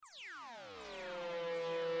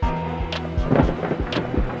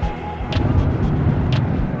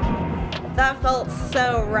felt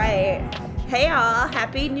so right. Hey y'all,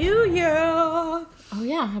 Happy New Year! Oh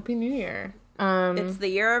yeah, Happy New Year. It's the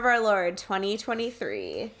year of our Lord,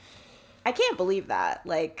 2023. I can't believe that.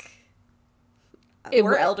 Like,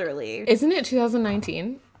 we're elderly. Isn't it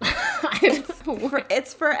 2019?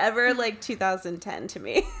 It's forever like 2010 to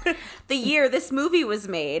me. The year this movie was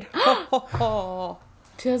made.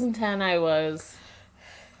 2010, I was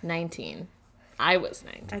 19. I was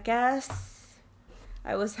 19. I guess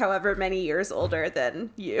I was however many years older than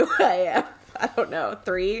you. I am. I don't know.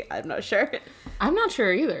 3? I'm not sure. I'm not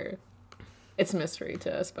sure either. It's a mystery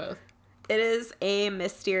to us both. It is a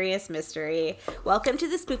mysterious mystery. Welcome to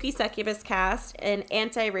the Spooky Succubus Cast, an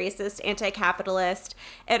anti-racist, anti-capitalist,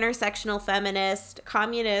 intersectional feminist,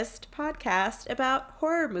 communist podcast about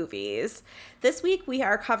horror movies. This week we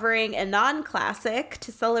are covering a non-classic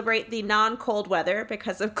to celebrate the non-cold weather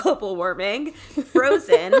because of global warming,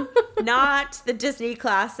 Frozen, not the Disney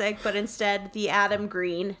classic, but instead the Adam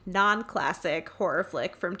Green non-classic horror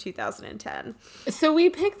flick from 2010. So we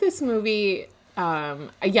picked this movie...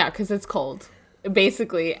 because it's cold,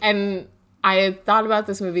 basically. And I had thought about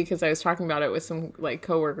this movie because I was talking about it with some like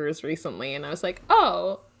coworkers recently, and I was like,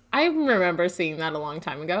 oh, I remember seeing that a long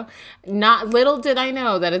time ago. Little did I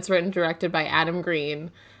know that it's written and directed by Adam Green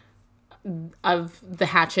of the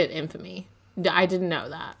Hatchet infamy. I didn't know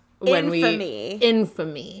that.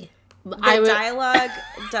 Infamy. The dialogue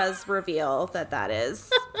does reveal that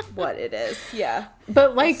is what it is. Yeah.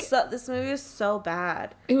 But like... this movie is so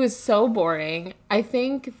bad. It was so boring. I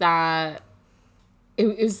think that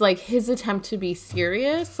it was like his attempt to be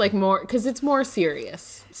serious, like more... Because it's more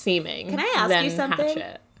serious seeming. Can I ask you something?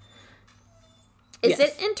 Hatchet. Is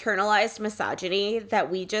it internalized misogyny that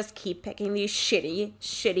we just keep picking these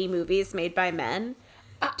shitty movies made by men?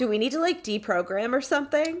 Do we need to like deprogram or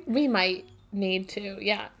something? We might... need to,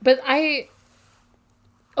 yeah. But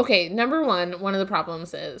number one of the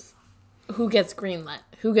problems is who gets greenlit?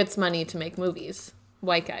 Who gets money to make movies?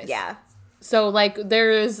 White guys. Yeah. So, like,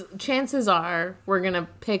 chances are we're going to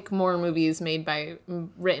pick more movies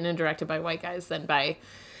written and directed by white guys than by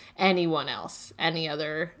anyone else, any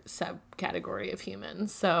other subcategory of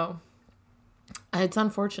humans. So, it's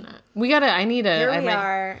unfortunate. We have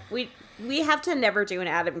to never do an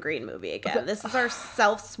Adam Green movie again. This is our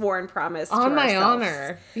self-sworn promise to on my ourselves.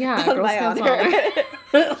 honor. Yeah, on my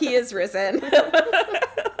honor. He is risen.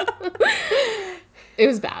 It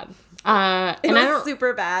was bad. It was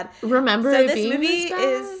super bad. Remember so it this being movie this bad?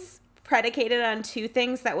 is predicated on 2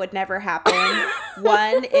 things that would never happen.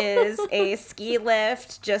 One is a ski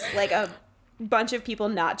lift, just like a bunch of people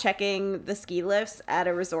not checking the ski lifts at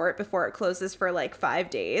a resort before it closes for like 5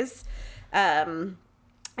 days.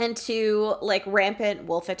 And 2, like, rampant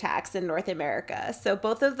wolf attacks in North America. So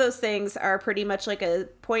both of those things are pretty much like a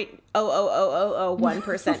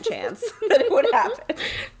 0.00001% chance that it would happen.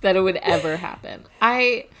 That it would ever happen.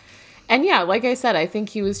 And yeah, like I said, I think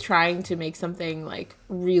he was trying to make something, like,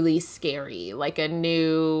 really scary. Like a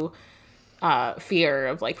new fear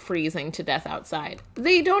of, like, freezing to death outside.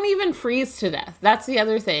 They don't even freeze to death. That's the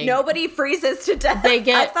other thing. Nobody freezes to death. They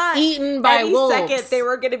get eaten by wolves. Any second they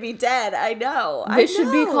were going to be dead. I know. This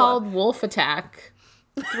should be called Wolf Attack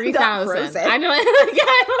 3000. I know.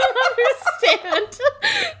 I don't understand.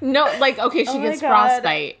 No, like, okay, she gets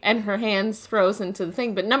frostbite and her hands frozen to the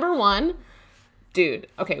thing. But number one, dude,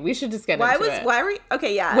 okay, we should just get into it. Why were you,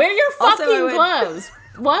 okay, yeah. Wear your fucking gloves.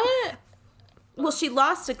 What? Well, she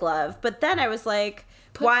lost a glove, but then I was like,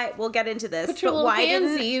 why? We'll get into this. Put your little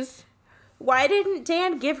handsies. Why didn't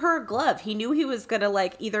Dan give her a glove? He knew he was going to,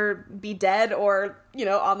 like, either be dead or, you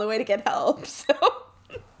know, on the way to get help, so...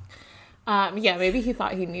 Yeah, maybe he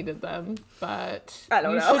thought he needed them, but... I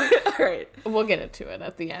don't know. All right. We'll get into it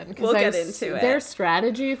at the end. We'll get into it. Their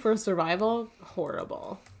strategy for survival,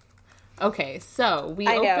 horrible. Okay, so we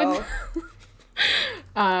open...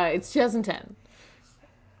 it's 2010.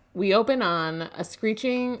 We open on the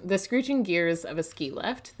screeching gears of a ski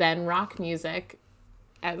lift. Then rock music,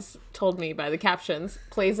 as told me by the captions,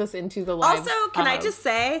 plays us into the lives. Also, can I just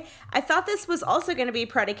say, I thought this was also going to be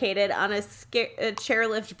predicated on a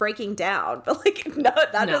chairlift breaking down, but like, no,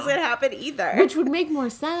 that doesn't happen either. Which would make more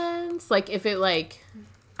sense. Like if it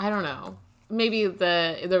I don't know. Maybe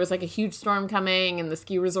there was like a huge storm coming and the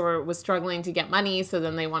ski resort was struggling to get money, so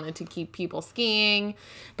then they wanted to keep people skiing,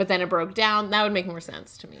 but then it broke down. That would make more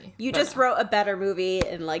sense to me. You just wrote a better movie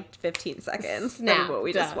in like 15 seconds than what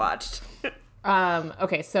we just watched.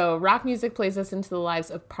 Okay, so rock music plays us into the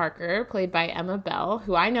lives of Parker, played by Emma Bell,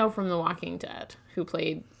 who I know from The Walking Dead, who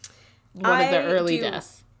played one of the early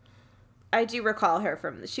deaths. I do recall her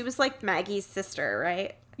she was like Maggie's sister,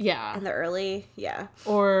 right? Yeah. In the early, yeah.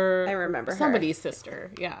 Or I remember somebody's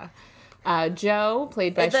sister, yeah. Joe,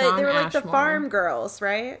 played by Shawn They were like Ashmore. the farm girls,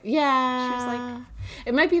 right? Yeah. She was like...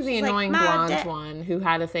 It might be the annoying like, blonde one who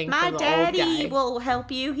had a thing for the old guy. My daddy will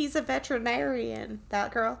help you. He's a veterinarian.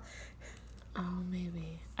 That girl. Oh,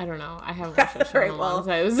 maybe. I don't know. I haven't watched that show in a long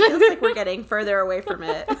time. It feels like we're getting further away from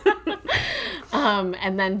it.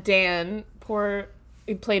 And then Dan,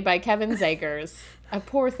 played by Kevin Zegers. A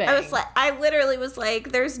poor thing. I literally was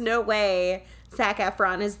like, there's no way Zac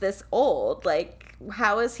Efron is this old. Like,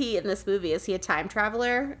 how is he in this movie? Is he a time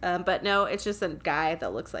traveler? But no, it's just a guy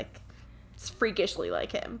that looks like freakishly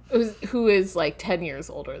like him. Who is like 10 years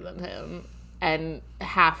older than him and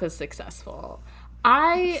half as successful.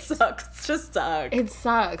 It sucks. It just sucks. It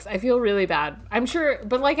sucks. I feel really bad. I'm sure,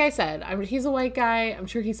 but like I said, he's a white guy. I'm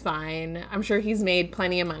sure he's fine. I'm sure he's made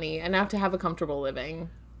plenty of money, enough to have a comfortable living,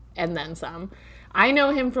 and then some. I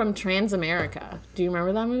know him from Transamerica. Do you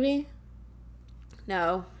remember that movie?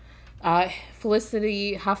 No.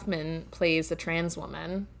 Felicity Huffman plays a trans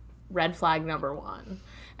woman. Red flag number 1.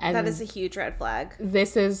 And that is a huge red flag.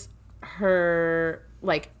 This is her,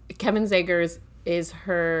 like, Kevin Zegers is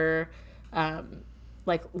her,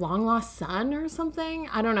 like, long-lost son or something?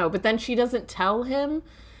 I don't know. But then she doesn't tell him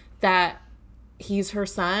that he's her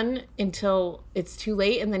son until it's too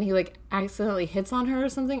late, and then he, like, accidentally hits on her or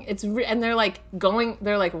something. And they're, like,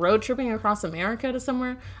 road tripping across America to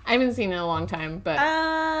somewhere. I haven't seen it in a long time, but...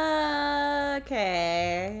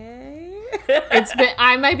 Okay.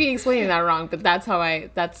 I might be explaining that wrong, but that's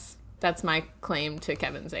my claim to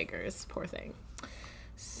Kevin Zegers. Poor thing.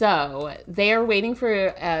 So they are waiting for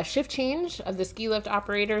a shift change of the ski lift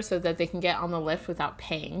operator so that they can get on the lift without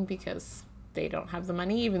paying because they don't have the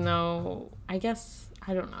money, even though I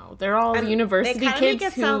don't know. They're all university kids. They kind of make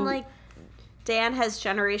it sound like Dan has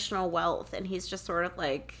generational wealth and he's just sort of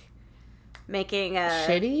like making a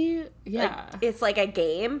shitty. Yeah. It's like a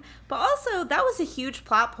game. But also that was a huge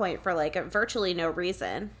plot point for like virtually no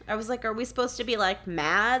reason. I was like, are we supposed to be like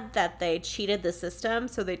mad that they cheated the system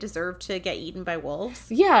so they deserve to get eaten by wolves?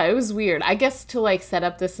 Yeah, it was weird. I guess to like set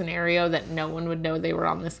up the scenario that no one would know they were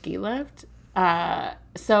on the ski lift.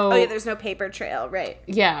 There's no paper trail, right?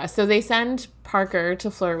 Yeah, so they send Parker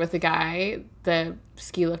to flirt with the guy, the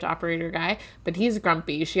ski lift operator guy, but he's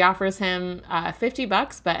grumpy. She offers him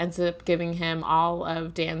 $50, but ends up giving him all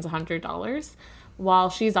of Dan's $100. While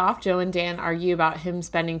she's off, Joe and Dan argue about him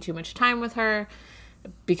spending too much time with her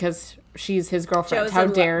because she's his girlfriend. How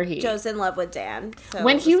dare he? Joe's in love with Dan. So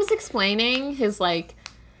when he was explaining his like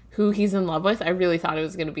who he's in love with, I really thought it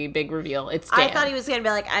was going to be a big reveal. It's Dan. I thought he was going to be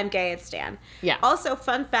like, I'm gay, it's Dan. Yeah. Also,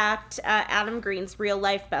 fun fact, Adam Green's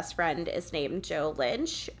real-life best friend is named Joe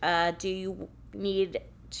Lynch. Do you need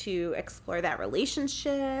to explore that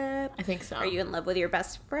relationship? I think so. Are you in love with your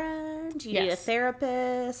best friend? Do you need a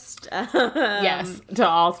therapist? Yes, to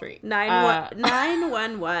all three.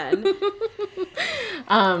 911.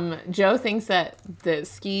 Joe thinks that the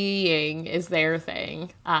skiing is their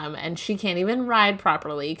thing, and she can't even ride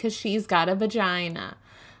properly because she's got a vagina.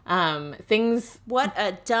 What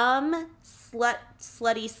a dumb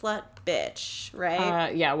slutty slut bitch,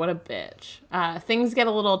 right? Yeah, what a bitch. Things get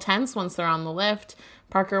a little tense once they're on the lift.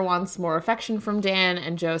 Parker wants more affection from Dan,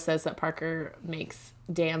 and Joe says that Parker makes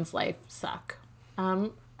Dan's life suck.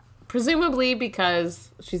 Presumably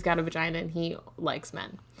because she's got a vagina and he likes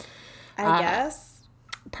men. I guess.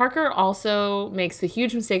 Parker also makes the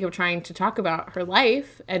huge mistake of trying to talk about her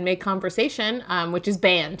life and make conversation, which is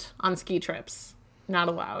banned on ski trips. Not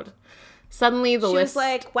allowed. Suddenly she was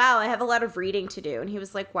like, wow, I have a lot of reading to do. And he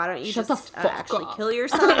was like, why don't you just actually up. kill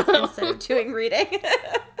yourself instead of doing reading?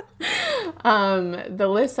 The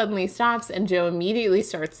list suddenly stops and Joe immediately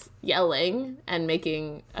starts yelling and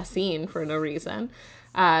making a scene for no reason.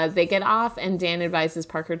 They get off and Dan advises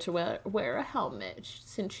Parker to wear a helmet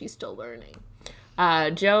since she's still learning.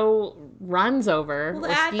 Joe runs over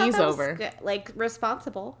skis over. Good, like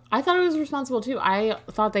responsible. I thought it was responsible too. I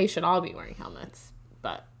thought they should all be wearing helmets,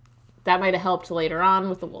 but that might have helped later on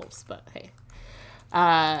with the wolves, but hey.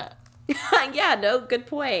 Yeah, no, good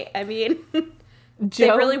point. I mean, Joe,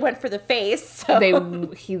 they really went for the face. So.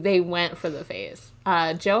 They went for the face.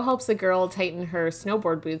 Joe helps the girl tighten her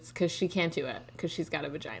snowboard boots because she can't do it because she's got a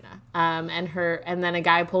vagina. And then a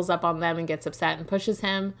guy pulls up on them and gets upset and pushes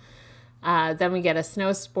him. Then we get a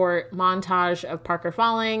snow sport montage of Parker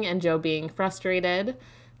falling and Joe being frustrated.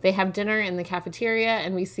 They have dinner in the cafeteria,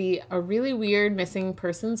 and we see a really weird missing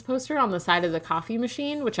persons poster on the side of the coffee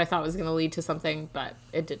machine, which I thought was going to lead to something, but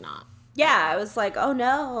it did not. Yeah, I was like, oh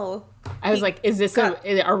no. I was like, is this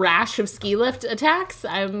a rash of ski lift attacks?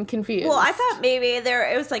 I'm confused. Well, I thought maybe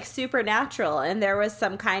it was like supernatural, and there was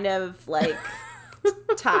some kind of like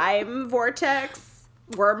time vortex,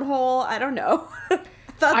 wormhole. I don't know.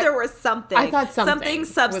 thought there was something. I thought something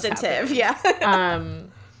substantive. Yeah.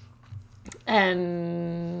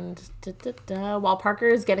 And while Parker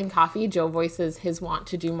is getting coffee, Joe voices his want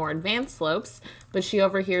to do more advanced slopes, but she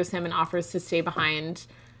overhears him and offers to stay behind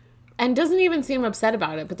and doesn't even seem upset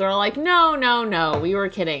about it. But they're all like, no, we were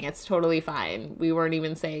kidding. It's totally fine. We weren't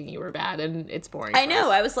even saying you were bad, and it's boring. I know.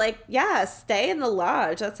 I was like, yeah, stay in the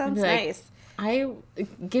lodge. That sounds nice.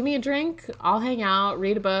 Give me a drink. I'll hang out,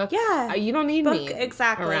 read a book. Yeah. You don't need me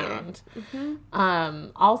exactly around. Mm-hmm.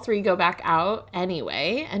 All three go back out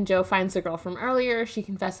anyway, and Joe finds the girl from earlier. She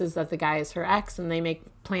confesses that the guy is her ex, and they make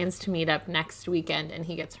plans to meet up next weekend, and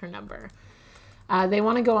he gets her number. They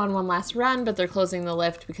want to go on one last run, but they're closing the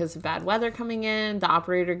lift because of bad weather coming in. The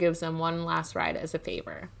operator gives them one last ride as a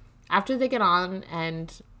favor. After they get on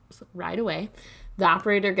and ride away, the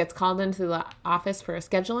operator gets called into the office for a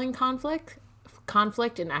scheduling conflict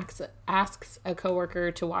and asks a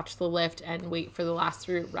coworker to watch the lift and wait for the last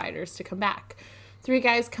three riders to come back. Three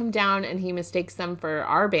guys come down, and he mistakes them for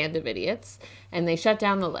our band of idiots, and they shut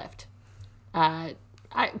down the lift. I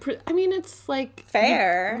mean, it's like...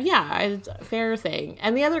 fair. Yeah, it's a fair thing.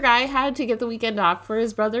 And the other guy had to get the weekend off for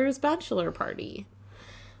his brother's bachelor party.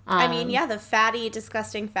 I mean, yeah, the fatty,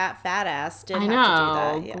 disgusting, fat ass did have to do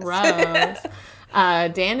that. Yes. Gross.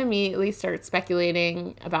 Dan immediately starts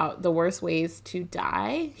speculating about the worst ways to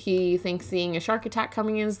die. He thinks seeing a shark attack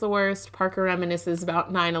coming is the worst. Parker reminisces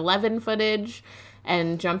about 9/11 footage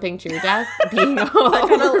and jumping to your death being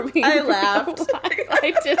I laughed.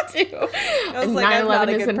 I did too. I was like,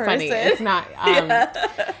 9/11 isn't funny. It's not.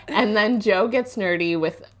 And then Joe gets nerdy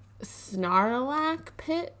with Snarlack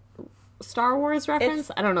Pit. Star Wars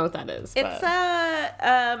reference? I don't know what that is. It's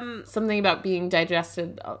something about being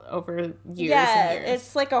digested over years and years.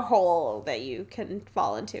 It's like a hole that you can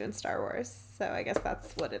fall into in Star Wars. So I guess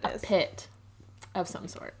that's what it is. A pit of some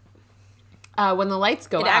sort. When the lights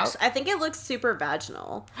go out, I think it looks super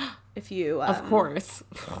vaginal. If you, of course,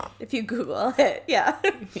 if you Google it, yeah.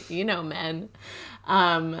 You know, men.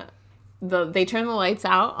 They turn the lights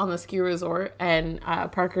out on the ski resort, and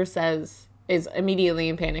Parker is immediately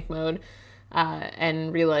in panic mode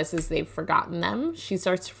and realizes they've forgotten them. She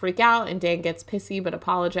starts to freak out, and Dan gets pissy but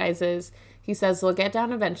apologizes. He says they'll get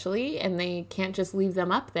down eventually, and they can't just leave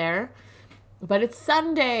them up there. But it's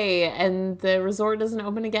Sunday, and the resort doesn't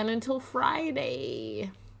open again until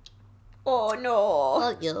Friday. Oh,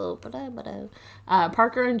 no.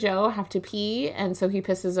 Parker and Joe have to pee, and so he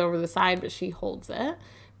pisses over the side, but she holds it.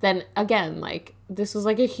 Then, again, like, this was,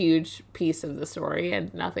 like, a huge piece of the story,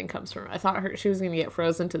 and nothing comes from it. I thought she was going to get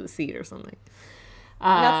frozen to the seat or something.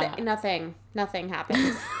 Nothing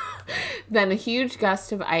happens. Then a huge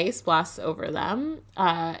gust of ice blasts over them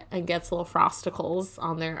and gets little frosticles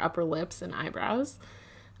on their upper lips and eyebrows.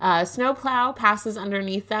 Snowplow passes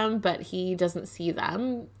underneath them, but he doesn't see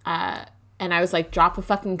them. And I was like, drop a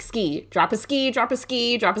fucking ski. Drop a ski, drop a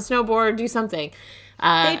snowboard, do something.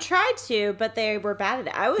 They tried to, but they were bad at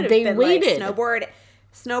it. I would have been waited. Like,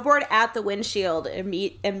 snowboard at the windshield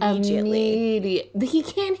immediately. He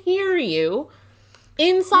can't hear you.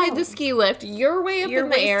 Inside the ski lift, you're way up in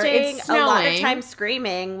the air. It's snowing. A lot of time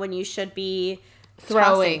screaming when you should be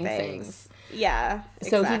throwing things. Yeah,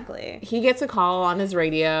 exactly. So he gets a call on his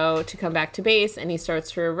radio to come back to base, and he starts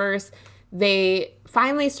to reverse. They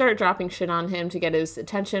finally start dropping shit on him to get his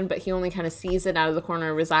attention, but he only kind of sees it out of the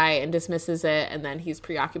corner of his eye and dismisses it, and then he's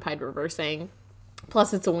preoccupied reversing.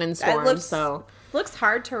 Plus, it's a windstorm, looks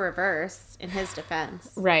hard to reverse in his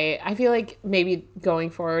defense. Right. I feel like maybe going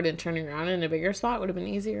forward and turning around in a bigger spot would have been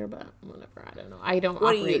easier, but whatever. I don't know. I don't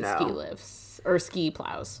operate ski lifts or ski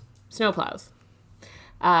plows. Snow plows.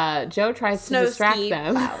 Joe tries to distract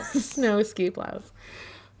them. Snow ski plows.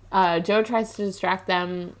 Joe tries to distract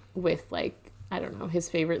them with, like, I don't know, his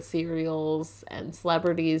favorite cereals and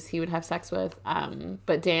celebrities he would have sex with.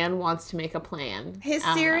 But Dan wants to make a plan. His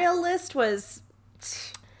cereal list was...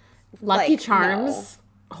 Lucky Charms,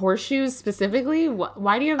 horseshoes specifically.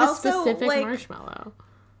 Why do you have a specific marshmallow?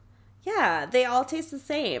 Yeah, they all taste the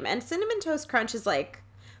same. And Cinnamon Toast Crunch is, like,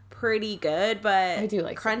 pretty good, but I do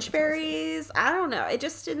like Crunch Berries, I don't know. It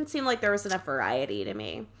just didn't seem like there was enough variety to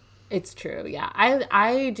me. It's true, yeah.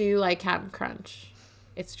 I do like Captain Crunch.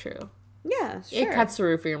 It's true. Yeah, sure. It cuts the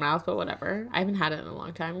roof of your mouth, but whatever. I haven't had it in a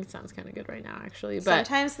long time. It sounds kind of good right now, actually. But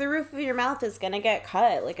sometimes the roof of your mouth is going to get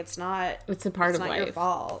cut. Like, it's not... It's a part of life. It's not your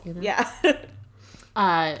fault. You know?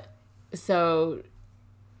 Yeah. So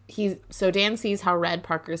Dan sees how red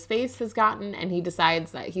Parker's face has gotten, and he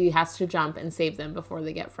decides that he has to jump and save them before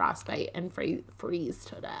they get frostbite and freeze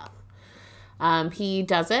to death. He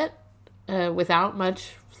does it without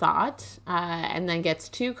much thought, and then gets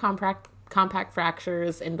two compact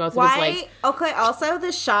fractures in both of his legs. Okay, also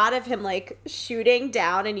the shot of him, like, shooting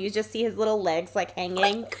down and you just see his little legs, like,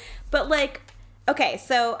 hanging. But, like, okay,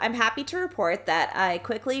 so I'm happy to report that I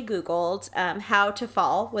quickly Googled how to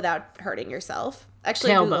fall without hurting yourself.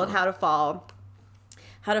 Actually, Googled how to fall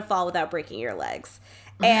without breaking your legs.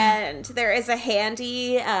 And there is a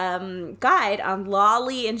handy guide on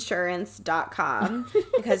lollyinsurance.com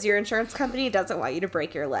because your insurance company doesn't want you to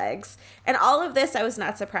break your legs. And all of this I was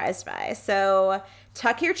not surprised by. So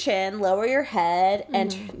tuck your chin, lower your head,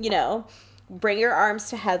 and, bring your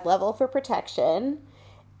arms to head level for protection.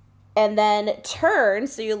 And then turn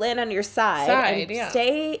so you land on your side and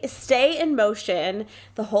stay in motion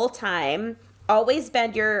the whole time. Always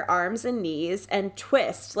bend your arms and knees and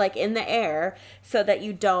twist, like, in the air so that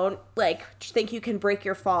you don't, like, think you can break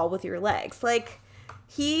your fall with your legs. Like,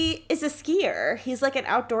 he is a skier. He's, like, an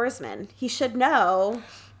outdoorsman. He should know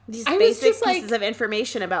these basic pieces of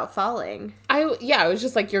information about falling. I was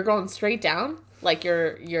just like, you're going straight down? Like,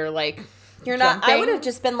 you're like... You're not. I would have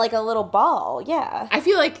just been like a little ball. Yeah. I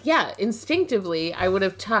feel like, instinctively, I would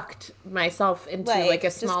have tucked myself into like a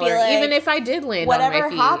smaller. Like, even if I did land on my feet.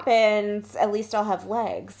 Whatever happens, at least I'll have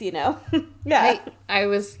legs. Yeah. I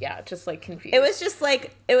was just like confused. It was just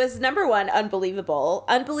like number one,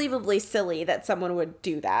 unbelievably silly that someone would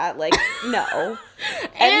do that. Like, no,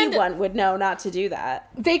 anyone would know not to do that.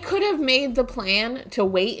 They could have made the plan to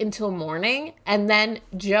wait until morning, and then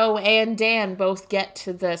Joe and Dan both get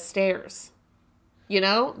to the stairs.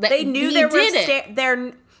 They knew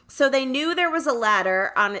so they knew there was a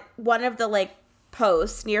ladder on one of the, like,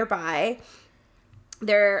 posts nearby.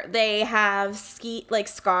 They have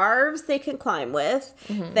scarves they can climb with.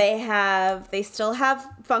 Mm-hmm. They still have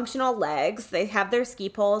functional legs. They have their ski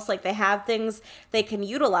poles. Like, they have things they can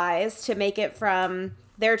utilize to make it from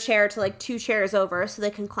their chair to, like, 2 chairs over so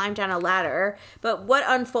they can climb down a ladder. But what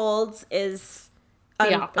unfolds is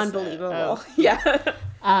unbelievable.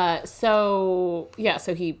 So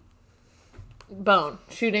he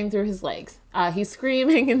shooting through his legs. He's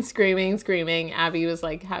screaming and screaming. Abby was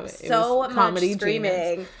like, so much comedy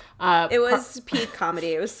screaming. It was peak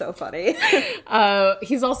comedy. It was so funny.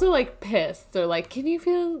 He's also, like, pissed. They're like, can you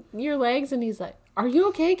feel your legs? And he's like, are you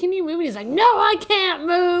okay? Can you move? And he's like, no, I can't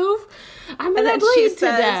move. I'm gonna bleed to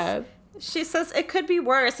death. She says it could be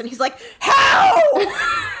worse, and he's like, how?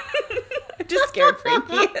 Just scared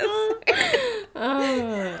Frankie.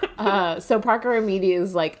 So Parker immediately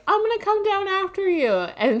is like, I'm gonna come down after you,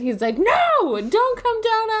 and he's like, no, don't come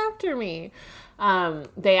down after me.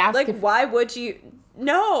 They ask, like, why would you?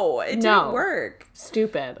 No, it didn't work.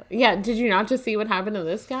 Stupid. Yeah, did you not just see what happened to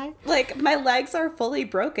this guy? Like, my legs are fully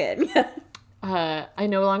broken. I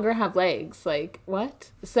no longer have legs. Like,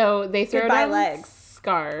 what? So they throw down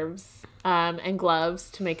scarves and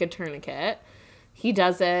gloves to make a tourniquet. He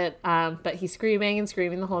does it, but he's screaming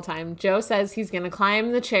the whole time. Joe says he's going to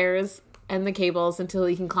climb the chairs and the cables until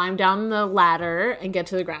he can climb down the ladder and get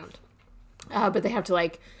to the ground. But they have to,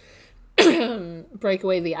 like, break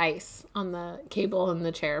away the ice on the cable and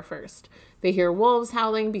the chair first. They hear wolves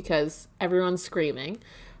howling because everyone's screaming.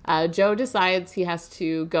 Joe decides he has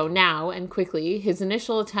to go now and quickly. His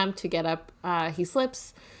initial attempt to get up, he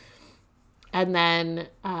slips. And then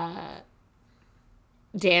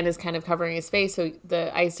Dan is kind of covering his face so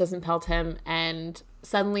the ice doesn't pelt him. And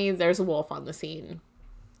suddenly there's a wolf on the scene.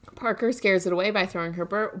 Parker scares it away by throwing her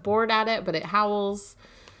board at it, but it howls,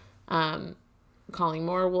 calling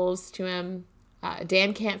more wolves to him.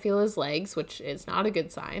 Dan can't feel his legs, which is not a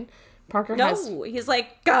good sign. He's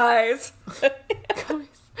like, guys. Guys,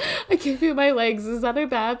 I can't feel my legs. Is that a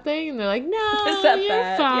bad thing? And they're like, no,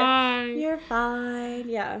 you're fine. Yeah. You're fine.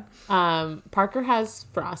 Yeah. Parker has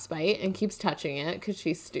frostbite and keeps touching it because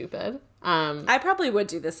she's stupid. I probably would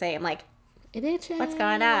do the same. Like, it itches. What's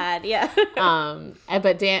going on? Yeah.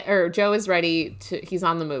 But Joe is ready he's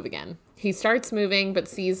on the move again. He starts moving, but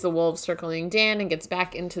sees the wolves circling Dan and gets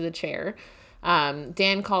back into the chair.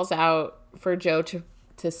 Dan calls out for Joe to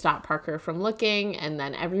stop Parker from looking, and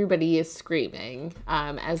then everybody is screaming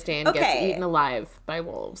as Dan gets eaten alive by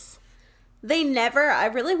wolves.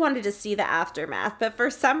 I really wanted to see the aftermath, but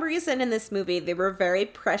for some reason in this movie, they were very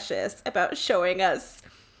precious about showing us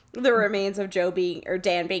the remains of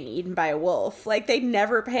Dan being eaten by a wolf. Like, they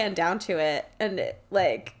never pan down to it, and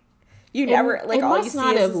you never, like, all you see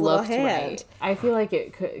is his little hand. Right. I feel like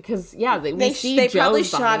it could, because, we see they Joe's probably body.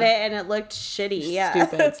 shot it and it looked shitty,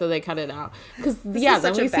 Stupid, so they cut it out. Because,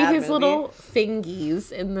 then we see his little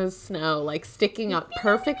fingies in the snow, like, sticking up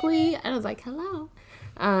perfectly, and I was like, hello.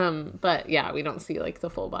 But, we don't see, like, the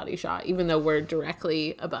full body shot, even though we're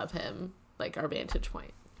directly above him, like, our vantage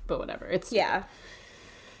point. But whatever, it's... Yeah.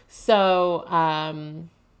 So,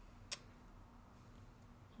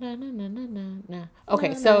 Na, na, na, na, na, na.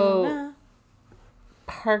 Okay, so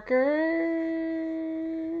Parker,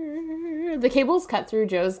 the cable's cut through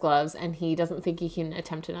Joe's gloves and he doesn't think he can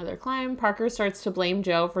attempt another climb. Parker starts to blame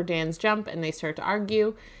Joe for Dan's jump and they start to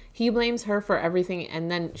argue. He blames her for everything and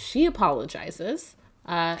then she apologizes.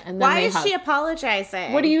 And then why is she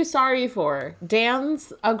apologizing? What are you sorry for?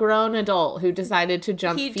 Dan's a grown adult who decided to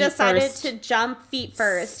jump feet first. He decided to jump feet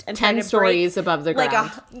first and 10 stories above the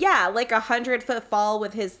ground. Like 100-foot fall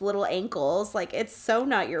with his little ankles. Like, it's so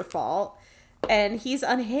not your fault. And he's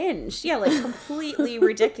unhinged. Yeah, like, completely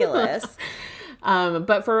ridiculous.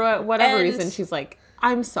 But for whatever reason, she's like,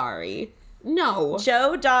 I'm sorry. No.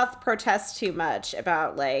 Joe doth protest too much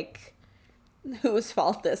about, like, whose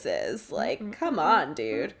fault this is. Like, come on,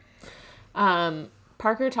 dude.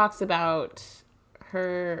 Parker talks about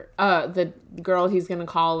her, the girl he's gonna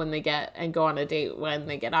call when they get and go on a date when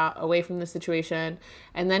they get out away from the situation.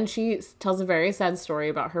 And then she tells a very sad story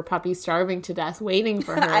about her puppy starving to death waiting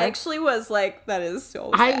for her. I actually was like, that is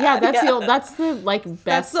so sad. That's the like best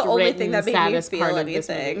that's the only written, thing that made saddest me feel part anything.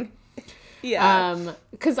 Of this movie. Yeah.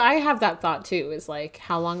 Because I have that thought too, is like,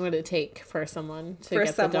 how long would it take for someone to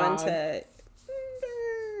get the dog?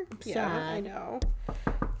 Yeah, I know.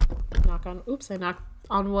 I knocked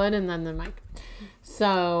on wood and then the mic.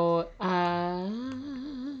 So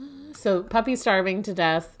puppy's starving to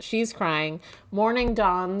death. She's crying. Morning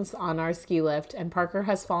dawns on our ski lift and Parker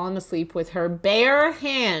has fallen asleep with her bare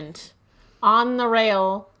hand on the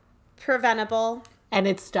rail. Preventable. And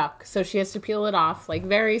it's stuck. So she has to peel it off like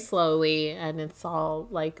very slowly and it's all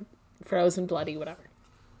like frozen, bloody, whatever.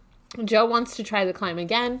 Joe wants to try the climb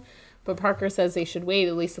again. But Parker says they should wait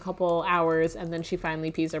at least a couple hours, and then she finally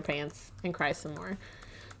pees her pants and cries some more.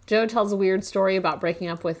 Joe tells a weird story about breaking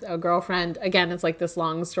up with a girlfriend. Again, it's like this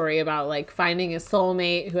long story about like finding a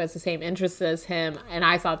soulmate who has the same interests as him. And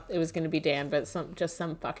I thought it was going to be Dan, but some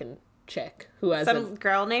fucking chick who has some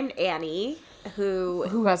girl named Annie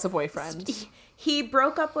who has a boyfriend. He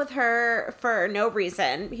broke up with her for no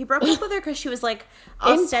reason. He broke up with her because she was like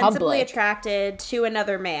ostensibly attracted to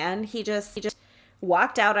another man. He just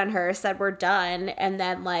walked out on her, said we're done, and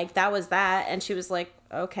then like that was that, and she was like,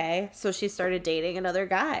 okay. So she started dating another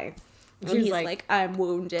guy. And he's like, I'm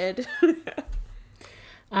wounded.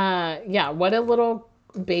 Yeah, what a little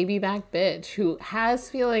baby back bitch who has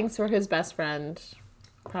feelings for his best friend.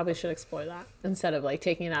 Probably should explore that instead of like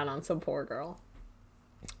taking it out on some poor girl.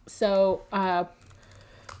 So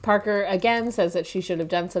Parker again says that she should have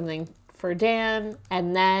done something for Dan,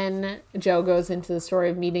 and then Joe goes into the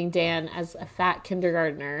story of meeting Dan as a fat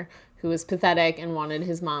kindergartner who was pathetic and wanted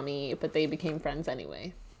his mommy, but they became friends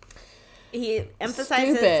anyway. He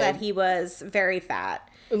emphasizes that he was very fat,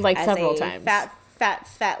 like several times.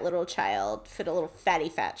 Fat little child, a little fatty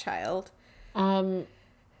fat child. I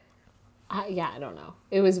don't know.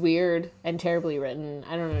 It was weird and terribly written.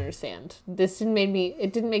 I don't understand. It didn't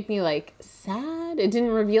make me like sad. It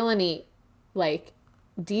didn't reveal any like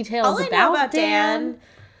details all I know about Dan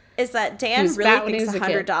is that Dan really thinks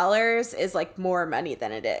 $100 is like more money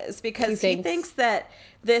than it is, because he thinks that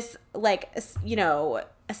this like, you know,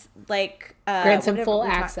 like grants him full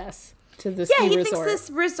access to the ski resort. Yeah, he thinks this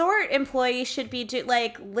resort employee should be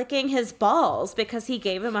like licking his balls because he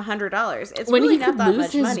gave him $100. It's when really not that much money. When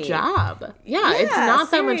he could lose his job. Yeah, it's not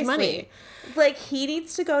seriously. That much money. Like, he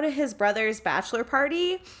needs to go to his brother's bachelor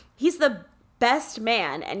party. He's the best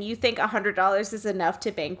man, and you think $100 is enough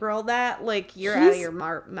to bankroll that? Like, you're out of your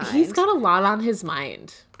mind. He's got a lot on his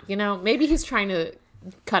mind. You know, maybe he's trying to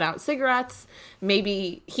cut out cigarettes.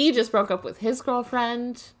 Maybe he just broke up with his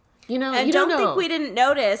girlfriend. You know, and you don't know. Think we didn't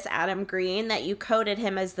notice, Adam Green, that you coded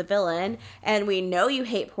him as the villain, and we know you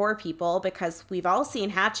hate poor people because we've all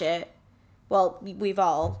seen Hatchet. Well,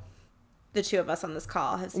 the two of us on this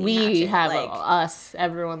call have seen Hatchet. We have us,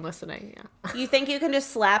 everyone listening. Yeah. You think you can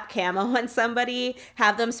just slap camo on somebody,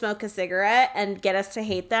 have them smoke a cigarette, and get us to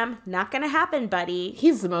hate them? Not gonna happen, buddy.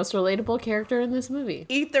 He's the most relatable character in this movie.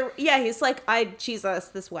 He's like, Jesus,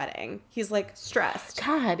 this wedding. He's like stressed.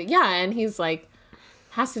 God, yeah, and he's like,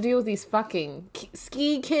 has to deal with these fucking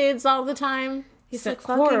ski kids all the time. He's like,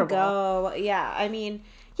 fucking go. Yeah, I mean,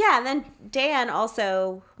 yeah, and then Dan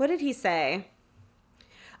also, what did he say?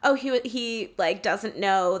 Oh, he like doesn't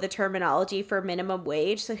know the terminology for minimum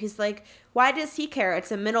wage, so he's like, why does he care?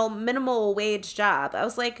 It's a minimal wage job. I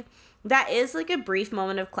was like, that is like a brief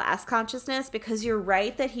moment of class consciousness, because you're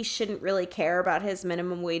right that he shouldn't really care about his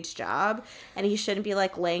minimum wage job, and he shouldn't be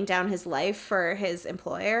like laying down his life for his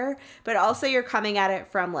employer. But also you're coming at it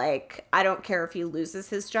from like, I don't care if he loses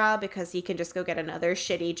his job because he can just go get another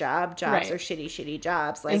shitty job. Jobs are shitty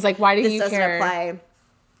jobs. Like, it's like, why do you care? This doesn't apply.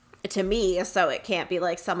 to me, so it can't be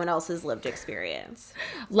like someone else's lived experience.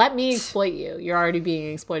 Let me exploit you. You're already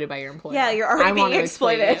being exploited by your employer. Yeah, you're already being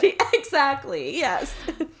exploited. Exactly. Yes.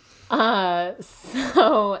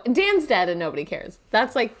 So Dan's dead and nobody cares.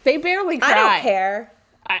 That's like, they barely cry. I don't care.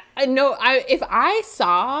 I know. If I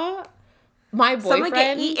saw my boyfriend someone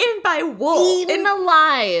get eaten by wolves, eaten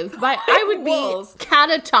alive, I would wolves. be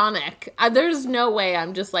catatonic. There's no way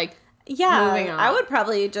I'm just like, moving on. I would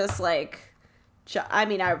probably just like, I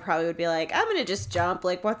would probably be like, I'm gonna just jump.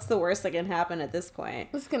 Like, what's the worst that can happen at this point?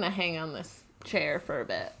 I'm just gonna hang on this chair for a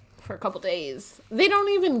bit, for a couple days. They don't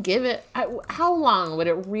even give it. How long would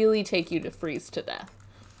it really take you to freeze to death?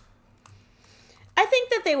 I think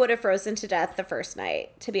that they would have frozen to death the first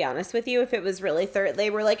night, to be honest with you, if it was really they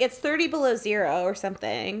were like, it's 30 below zero or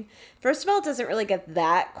something. First of all, it doesn't really get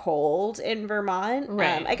that cold in Vermont.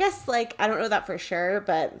 Right. I guess, like, I don't know that for sure,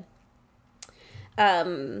 but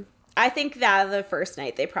I think that the first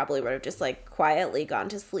night they probably would have just, like, quietly gone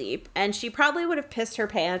to sleep. And she probably would have pissed her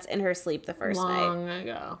pants in her sleep the first night. Long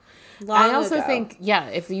ago. I also think,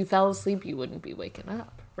 if you fell asleep, you wouldn't be waking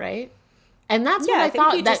up, right? And that's what I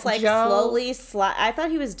thought. He just, like, slowly I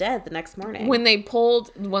thought he was dead the next morning. When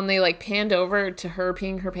they like panned over to her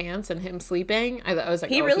peeing her pants and him sleeping, I was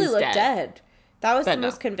like, he really looked dead. That was the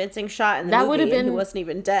most convincing shot in the movie. That would have been, he wasn't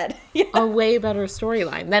even dead. A way better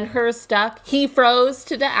storyline than her stuck. He froze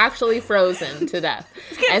to death, actually frozen to death,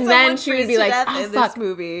 and then she would be like, "Oh, in this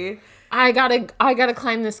movie, I gotta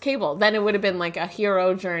climb this cable." Then it would have been like a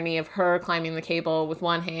hero journey of her climbing the cable with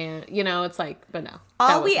one hand. You know, it's like, but no.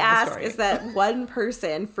 All we ask is that one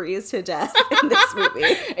person freeze to death in this movie.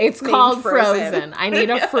 It's called Frozen. I need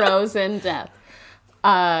a frozen death.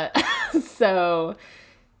 So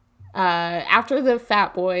after the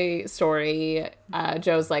fat boy story,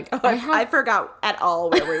 Joe's like, I forgot at all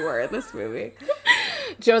where we were in this movie.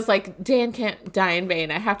 Joe's like, Dan can't die in vain.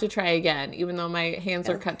 I have to try again, even though my hands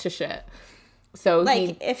are cut to shit. So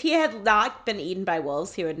if he had not been eaten by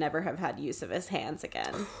wolves, he would never have had use of his hands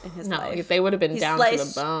again in his life. No, they would have been down to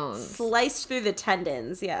the bone. Sliced through the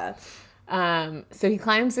tendons, yeah. So he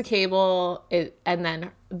climbs the cable, and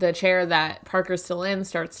then the chair that Parker's still in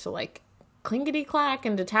starts to, like, clinkety clack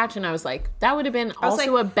and detach, and I was like, that would have been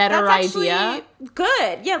also a better idea.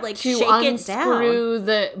 Good, yeah, like to shake unscrew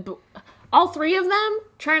it down. All three of them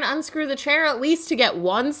trying to unscrew the chair, at least to get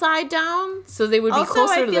one side down, so they would be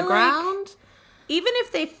closer to the ground. Even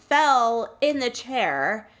if they fell in the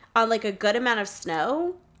chair on, like, a good amount of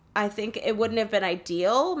snow, I think it wouldn't have been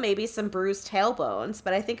ideal. Maybe some bruised tailbones,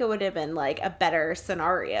 but I think it would have been, like, a better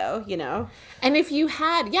scenario, you know? And if you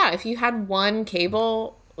had one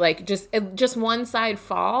cable, like, just one side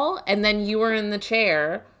fall, and then you were in the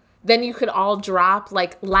chair, then you could all drop,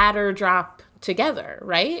 like, ladder drop together,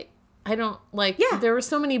 right? I don't, like, there were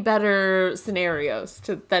so many better scenarios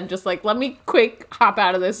than just, like, let me quick hop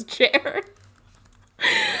out of this chair.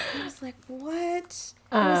 I was like, what?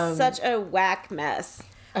 It was such a whack mess.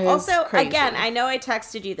 Also, crazy. Again, I know I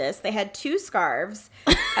texted you this. They had 2 scarves.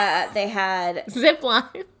 They had zip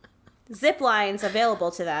lines available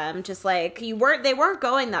to them. Just like they weren't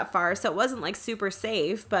going that far, so it wasn't like super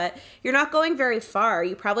safe, but you're not going very far.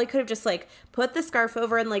 You probably could have just like put the scarf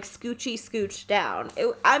over and like scooch down.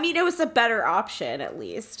 It was a better option at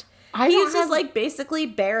least. He uses like basically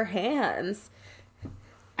bare hands.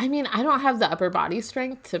 I mean, I don't have the upper body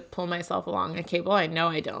strength to pull myself along a cable. I know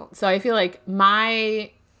I don't. So I feel like my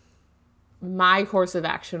course of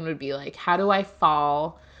action would be like, how do I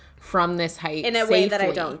fall from this height in a safely? way that I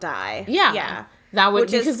don't die? Yeah. That would,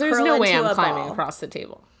 because there's no way I'm climbing across the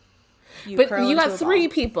table. But you got 3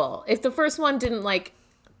 people. If the first one didn't like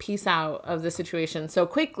piece out of the situation so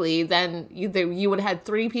quickly, then you would have had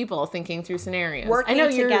 3 people thinking through scenarios. Working I know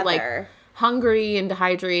together. You're like hungry and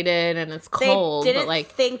dehydrated and it's cold, they didn't but like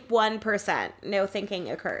think 1%. No thinking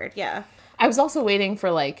occurred. Yeah. I was also waiting for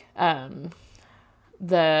like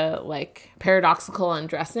the like paradoxical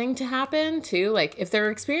undressing to happen too. Like if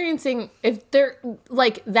they're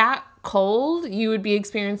like that cold, you would be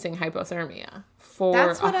experiencing hypothermia for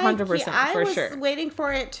 100% for sure. I was waiting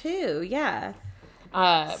for it too. Yeah.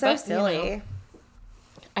 So silly. You know,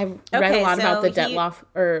 I've read a lot about the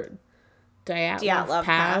Dyatlov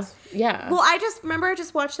Pass. Yeah. Well, I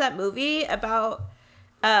just watched that movie about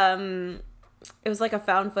it was like a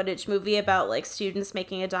found footage movie about like students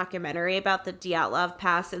making a documentary about the Dyatlov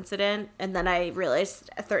Pass incident, and then I realized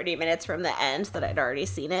 30 minutes from the end that I'd already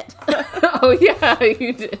seen it. Oh yeah,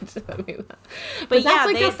 you did tell me that. But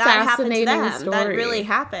that's like a fascinating story. That really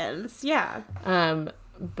happens. Yeah.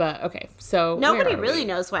 But okay, so nobody really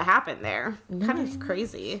knows what happened there. Kind of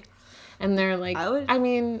crazy. And they're like, I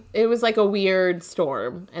mean, it was like a weird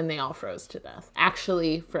storm and they all froze to death.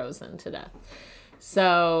 Actually frozen to death.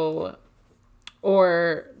 So,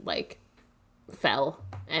 or like fell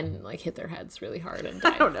and like hit their heads really hard and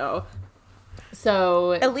died. I don't know.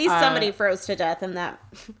 So at least somebody froze to death in that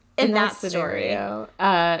scenario.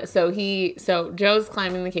 So Joe's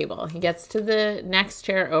climbing the cable. He gets to the next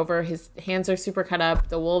chair over. His hands are super cut up.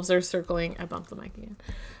 The wolves are circling. I bumped the mic again.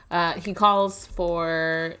 He calls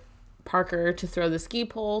for Parker to throw the ski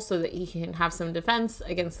pole so that he can have some defense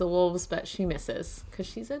against the wolves, but she misses because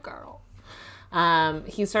she's a girl.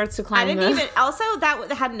 He starts to climb. Also,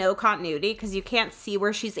 that had no continuity because you can't see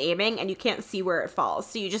where she's aiming and you can't see where it falls.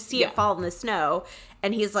 So you just see it fall in the snow.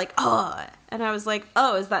 And he's like, oh. And I was like,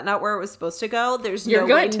 oh, is that not where it was supposed to go? You're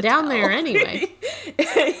no way to down tell. there anyway.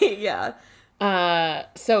 Yeah.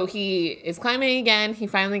 So he is climbing again. He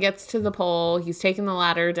finally gets to the pole. He's taking the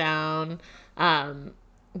ladder down.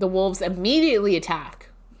 The wolves immediately attack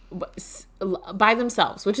by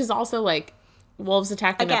themselves, which is also like wolves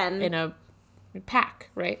attack in a pack,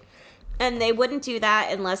 right? And they wouldn't do that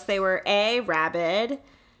unless they were A, rabid,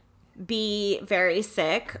 B, very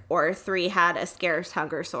sick, or 3, had a scarce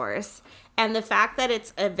hunger source. And the fact that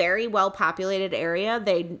it's a very well-populated area,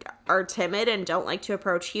 they are timid and don't like to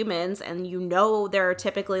approach humans, and there are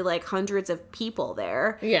typically like hundreds of people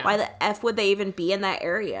there. Yeah. Why the F would they even be in that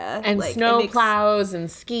area? And like, snow plows and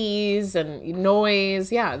skis and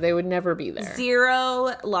noise. Yeah, they would never be there.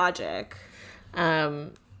 Zero logic.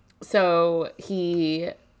 So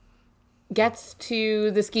he gets to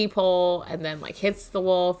the ski pole and then like hits the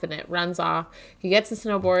wolf and it runs off. He gets a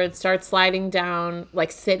snowboard, starts sliding down,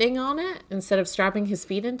 like sitting on it instead of strapping his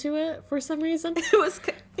feet into it for some reason. He was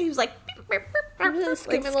like,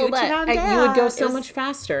 skipping a little bit. You would go so much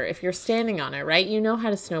faster if you're standing on it, right? You know how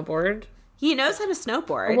to snowboard. He knows how to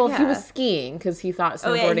snowboard. Well, he was skiing because he thought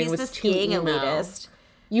snowboarding was too skiing elitist.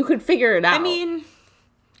 You could figure it out. I mean,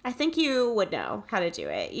 I think you would know how to do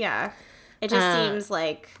it. Yeah. It just seems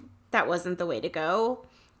like that wasn't the way to go.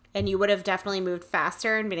 And you would have definitely moved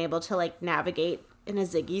faster and been able to like navigate in a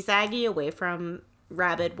ziggy-zaggy away from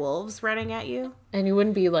rabid wolves running at you. And you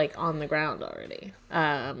wouldn't be like on the ground already.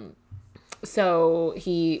 So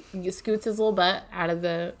he scoots his little butt out of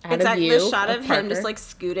view. The shot of him just like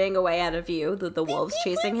scooting away out of view, the wolves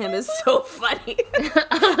chasing him is so funny.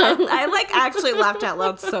 I like actually laughed out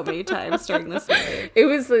loud so many times during this movie. It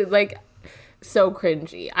was like so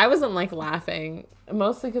cringy. I wasn't like laughing,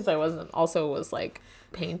 mostly because I was like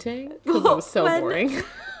painting because it was so boring.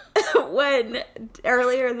 When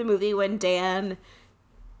earlier in the movie when Dan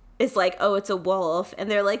is like, oh, it's a wolf,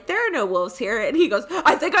 and they're like, there are no wolves here, and he goes,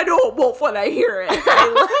 I think I know a wolf when I hear it.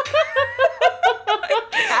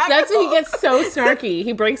 That's when he gets so snarky.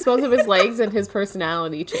 He breaks both of his legs and his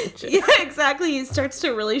personality changes. Yeah, exactly. He starts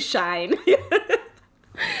to really shine.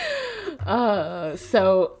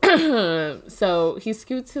 So he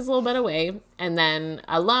scoots his little bit away, and then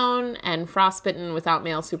alone and frostbitten without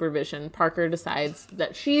male supervision, Parker decides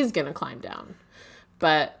that she's gonna climb down.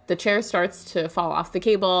 But the chair starts to fall off the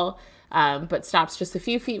cable, but stops just a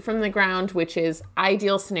few feet from the ground, which is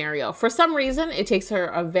ideal scenario. For some reason, it takes her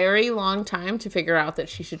a very long time to figure out that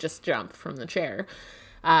she should just jump from the chair.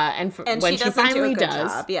 And when she finally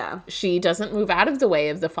does, she doesn't move out of the way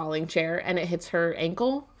of the falling chair, and it hits her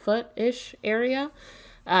ankle, foot-ish area.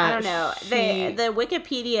 I don't know. The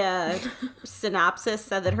Wikipedia synopsis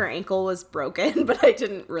said that her ankle was broken, but I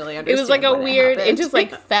didn't really understand. It was like a weird. It just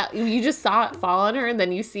like fell. You just saw it fall on her, and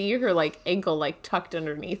then you see her like ankle like tucked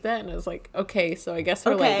underneath it, and it was like, okay, so I guess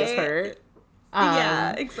her leg is hurt.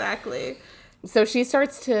 Yeah, exactly. So she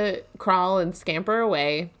starts to crawl and scamper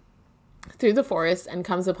away through the forest and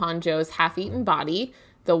comes upon Joe's half-eaten body.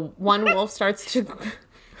 The one wolf starts to.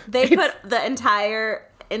 They put the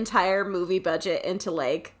entire movie budget into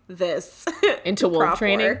like this into wolf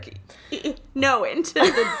training work. No, into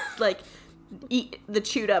the like the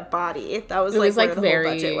chewed up body. That was like where the whole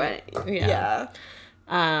budget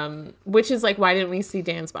went. Which is like, why didn't we see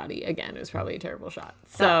Dan's body again? It was probably a terrible shot.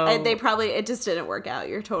 So it just didn't work out.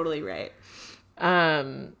 You're totally right.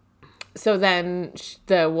 So then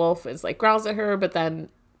the wolf is like growls at her, but then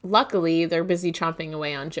luckily they're busy chomping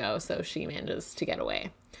away on Joe, so she manages to get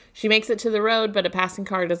away. She makes it to the road, but a passing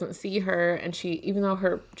car doesn't see her, and even though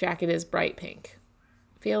her jacket is bright pink,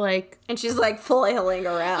 and she's like flailing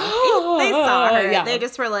around. They saw her. Yeah. They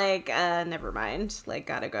just were like, never mind. Like,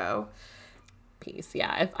 gotta go. Peace.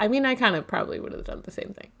 Yeah. I kind of probably would have done the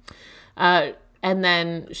same thing. And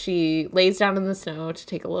then she lays down in the snow to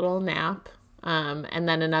take a little nap. And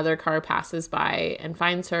then another car passes by and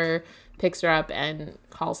finds her, picks her up, and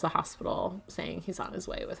calls the hospital saying he's on his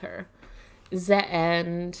way with her. The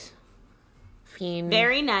end. fiend.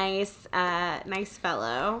 Very nice, nice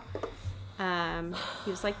fellow. He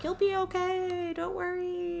was like, "You'll be okay. Don't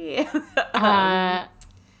worry." Yeah,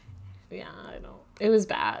 I know. It was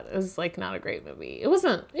bad. It was like not a great movie. It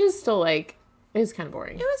wasn't. It was still like it was kind of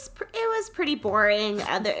boring. It was pretty boring.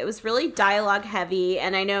 It was really dialogue heavy,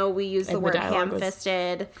 and I know we use the word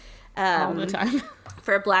ham-fisted all the time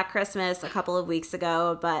for Black Christmas a couple of weeks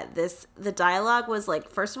ago, but the dialogue was like,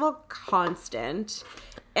 first of all, constant,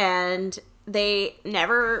 and they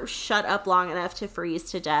never shut up long enough to freeze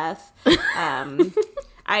to death.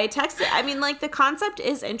 I texted, I mean, like, the concept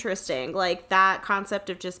is interesting, like that concept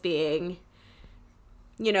of just being,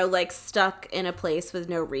 you know, like stuck in a place with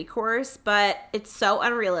no recourse, but it's so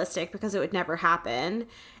unrealistic because it would never happen.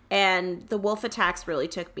 And the wolf attacks really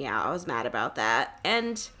took me out. I was mad about that.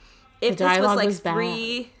 And if this was like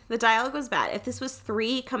the dialogue was bad. If this was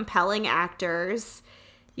 3 compelling actors,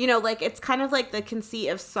 you know, like, it's kind of like the conceit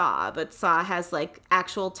of Saw, but Saw has like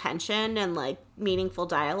actual tension and like meaningful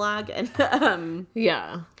dialogue, and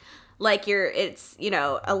yeah, like it's, you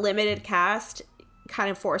know, a limited cast kind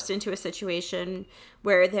of forced into a situation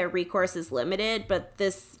where their recourse is limited, but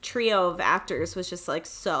this trio of actors was just like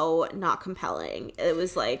so not compelling. It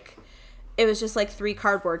was just like 3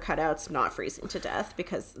 cardboard cutouts not freezing to death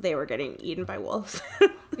because they were getting eaten by wolves.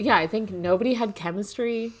 Yeah, I think nobody had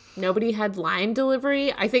chemistry. Nobody had line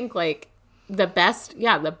delivery. I think like the best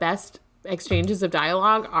exchanges of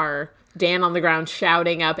dialogue are Dan on the ground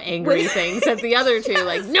shouting up angry things at the other two,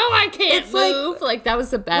 like, "No, I can't move." Like that was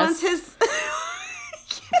the best. Like,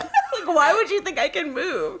 why would you think I can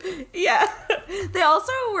move? Yeah. They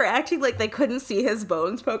also were acting like they couldn't see his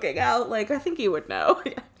bones poking out. Like, I think you would know.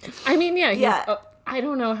 Yeah. I mean, yeah. I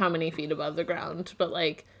don't know how many feet above the ground, but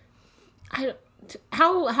like,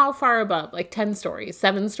 how far above? Like 10 stories,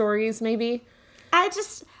 7 stories, maybe.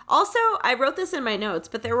 I wrote this in my notes,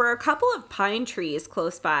 but there were a couple of pine trees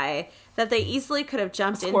close by that they easily could have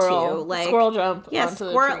jumped into. Like squirrel jump. Yeah, onto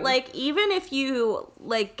the tree. Like, even if you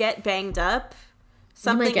like get banged up,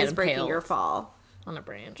 something is breaking your fall on a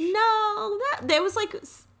branch. No, there was like,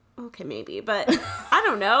 okay, maybe, but I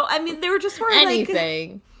don't know. I mean, they were just wearing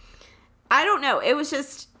anything. Like, I don't know. It was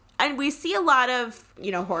just, and we see a lot of,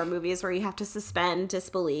 you know, horror movies where you have to suspend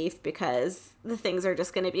disbelief because the things are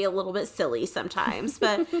just going to be a little bit silly sometimes.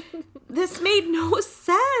 But this made no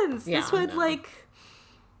sense. Yeah, this would like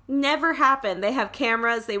never happen. They have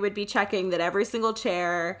cameras. They would be checking that every single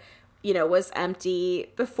chair, you know, was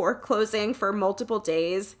empty before closing for multiple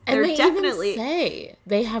days. And they definitely even say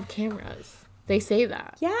they have cameras. They say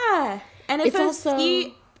that. Yeah. And if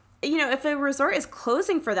if a resort is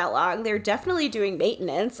closing for that long, they're definitely doing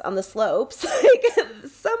maintenance on the slopes. Like,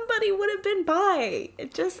 somebody would have been by.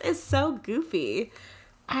 It just is so goofy.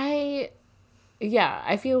 I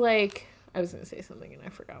feel like I was going to say something and I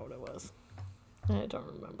forgot what it was. I don't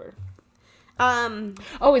remember.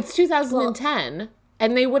 It's 2010.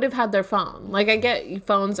 And they would have had their phone. Like, I get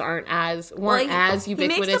phones weren't as ubiquitous then.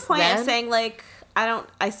 He makes the point of saying, like, I don't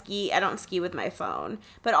ski with my phone.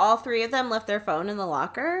 But all 3 of them left their phone in the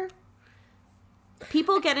locker.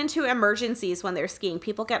 People get into emergencies when they're skiing.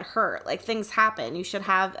 People get hurt. Like, things happen. You should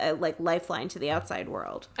have a, like, lifeline to the outside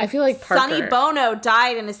world. I feel like Parker... Sonny Bono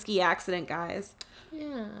died in a ski accident, guys.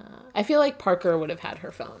 Yeah. I feel like Parker would have had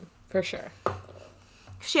her phone, for sure.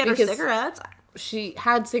 She had her cigarettes. She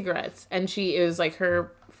had cigarettes, and it was like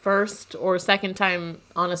her first or second time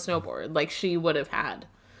on a snowboard. Like, she would have had,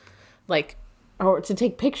 like, or to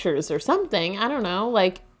take pictures or something. I don't know.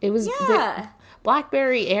 Like, it was the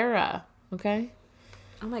BlackBerry era. Okay.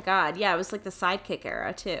 Oh my God. Yeah. It was like the Sidekick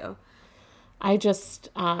era too. I just,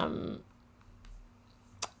 so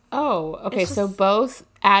both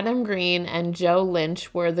Adam Green and Joe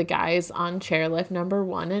Lynch were the guys on chairlift number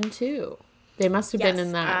 1 and 2. They must have been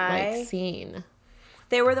in that scene.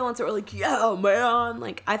 They were the ones that were like, "Yeah, man!"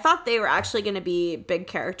 Like, I thought they were actually going to be big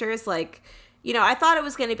characters. Like, you know, I thought it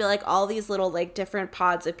was going to be like all these little like different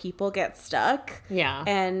pods of people get stuck. Yeah.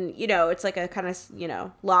 And, you know, it's like a kind of, you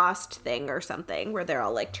know, Lost thing or something where they're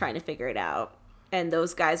all like trying to figure it out. And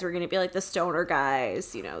those guys were going to be like the stoner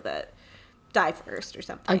guys, you know, that die first or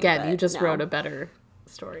something. Again, you just wrote a better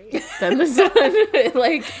story than this one.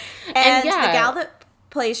 Like, and the gal that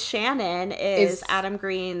plays Shannon is Adam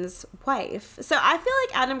Green's wife. So I feel like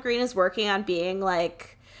Adam Green is working on being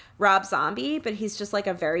like Rob Zombie, but he's just like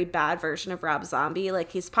a very bad version of Rob Zombie.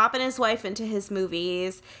 Like, he's popping his wife into his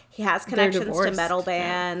movies. He has connections to metal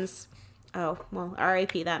bands. Yeah. Oh, well,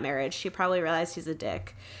 R.I.P. that marriage. She probably realized he's a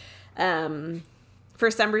dick.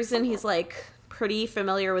 For some reason, he's like pretty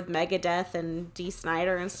familiar with Megadeth and Dee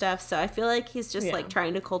Snider and stuff. So I feel like he's just like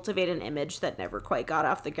trying to cultivate an image that never quite got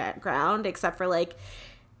off the ground, except for like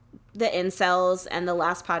the incels and the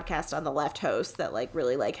Last Podcast on the Left host that like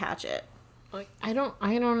really like Hatchet. Like, I don't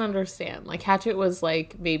understand. Like, Hatchet was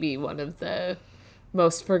like maybe one of the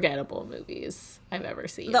most forgettable movies I've ever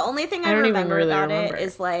seen. The only thing I don't remember even really about remember it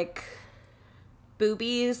is like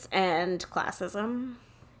boobies and classism.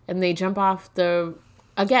 And they jump off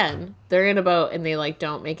again, they're in a boat and they like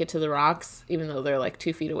don't make it to the rocks, even though they're like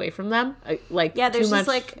 2 feet away from them. Like, yeah, there's too just much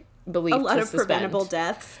like belief a lot of suspend. preventable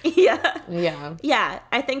deaths. Yeah. Yeah. Yeah.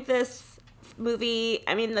 I think this movie,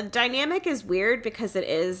 I mean, the dynamic is weird because it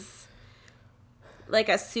is like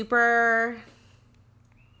a super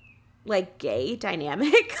like gay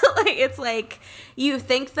dynamic. Like, it's like you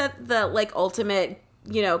think that the like ultimate,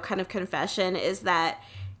 you know, kind of confession is that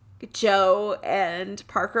Joe and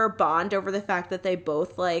Parker bond over the fact that they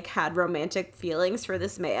both like had romantic feelings for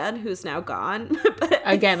this man who's now gone. But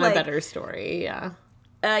again, like, a better story. Yeah.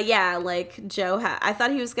 Yeah, like Joe I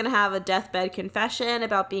thought he was going to have a deathbed confession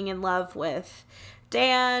about being in love with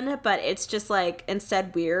Dan, but it's just like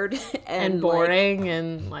instead weird and boring, like,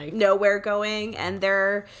 and like nowhere going. And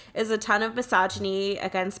there is a ton of misogyny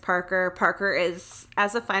against Parker. Parker is,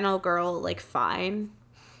 as a final girl, like fine.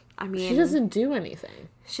 I mean, she doesn't do anything.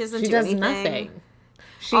 She does anything. Nothing.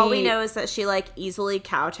 All we know is that she like easily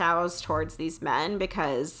kowtows towards these men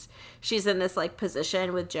because she's in this like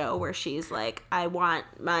position with Joe where she's like, I want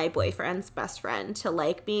my boyfriend's best friend to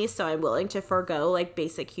like me, so I'm willing to forego like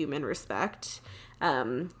basic human respect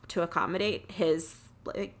to accommodate his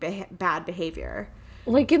like bad behavior.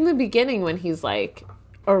 Like in the beginning when he's like,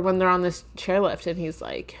 or when they're on this chairlift and he's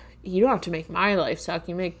like, you don't have to make my life suck,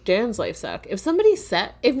 you make Dan's life suck.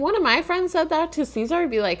 If one of my friends said that to Caesar,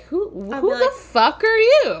 I'd be like, who the fuck are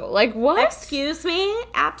you? Like, what? Excuse me?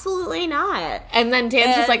 Absolutely not. And then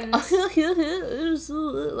Dan's just like,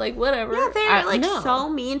 like, whatever. Yeah, they're so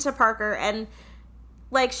mean to Parker. And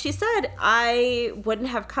like she said, I wouldn't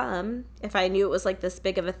have come if I knew it was like this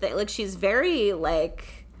big of a thing. Like, she's very like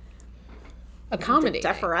accommodating,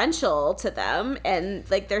 deferential to them, and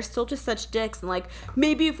like they're still just such dicks. And like,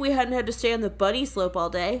 maybe if we hadn't had to stay on the bunny slope all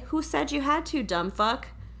day, who said you had to, dumb fuck?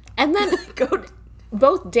 And then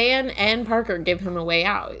both Dan and Parker give him a way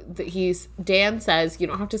out. Dan says, you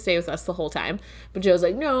don't have to stay with us the whole time, but Joe's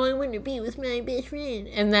like, no, I want to be with my best friend.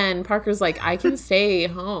 And then Parker's like, I can stay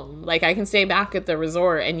home, like I can stay back at the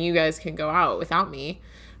resort and you guys can go out without me.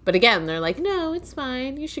 But again, they're like, no, it's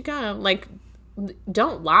fine, you should come. Like,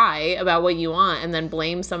 don't lie about what you want and then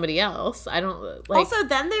blame somebody else. I don't like. Also,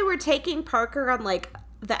 then they were taking Parker on like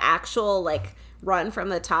the actual like run from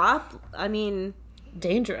the top. I mean,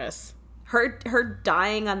 dangerous. Her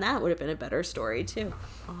dying on that would have been a better story too.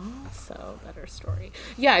 Also, better story.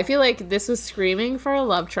 Yeah, I feel like this was screaming for a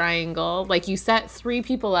love triangle. Like, you set 3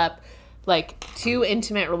 people up, like 2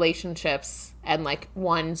 intimate relationships and like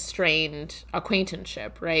 1 strained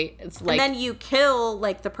acquaintanceship, right? It's like, and then you kill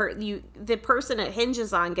like the person it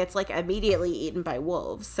hinges on gets like immediately eaten by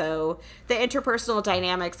wolves. So the interpersonal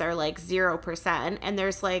dynamics are like 0%, and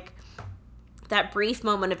there's like that brief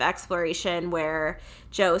moment of exploration where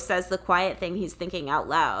Joe says the quiet thing he's thinking out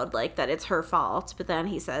loud, like that it's her fault, but then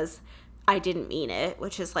he says, I didn't mean it,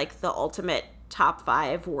 which is like the ultimate top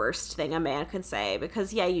 5 worst thing a man could say,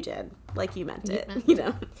 because yeah, you did, like you meant it, you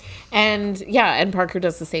know. And yeah, and Parker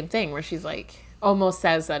does the same thing where she's like, almost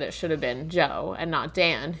says that it should have been Joe and not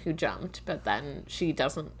Dan who jumped, but then she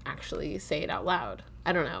doesn't actually say it out loud.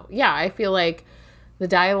 I don't know. Yeah, I feel like the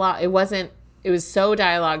dialogue, it was so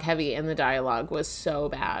dialogue heavy, and the dialogue was so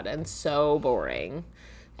bad and so boring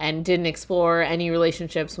and didn't explore any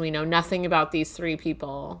relationships. We know nothing about these 3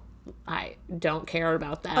 people. I don't care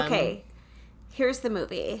about them. Okay, here's the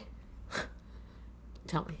movie.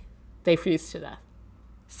 Tell me. They freeze to death.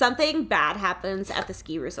 Something bad happens at the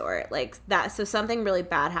ski resort, like that. So something really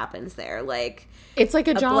bad happens there, like it's like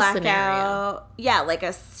a Jaws blackout scenario. Yeah, like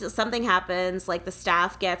something happens, like the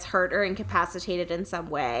staff gets hurt or incapacitated in some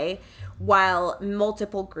way while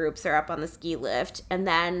multiple groups are up on the ski lift. And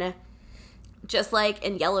then just like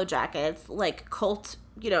in Yellow Jackets, like cult,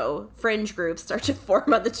 you know, fringe groups start to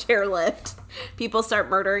form on the chairlift. People start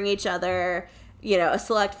murdering each other. You know, a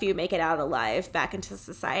select few make it out alive back into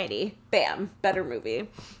society. Bam. Better movie.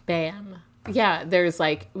 Bam. Yeah, there's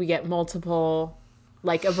like, we get multiple,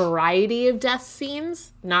 like a variety of death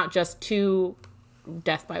scenes, not just 2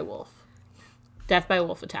 death by wolf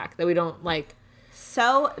attack that we don't like.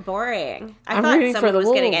 So boring. I thought someone was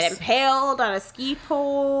going to get impaled on a ski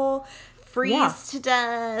pole, freeze to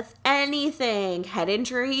death, anything, head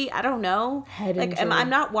injury. I don't know. I'm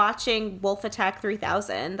not watching Wolf Attack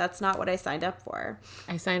 3000. That's not what I signed up for.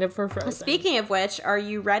 I signed up for Frozen. Speaking of which, are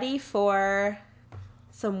you ready for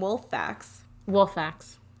some wolf facts? Wolf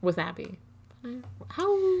facts with Abby.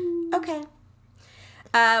 How? Okay.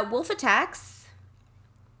 Wolf attacks.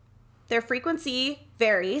 Their frequency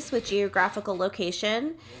varies with geographical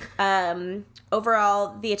location.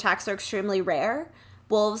 Overall, the attacks are extremely rare.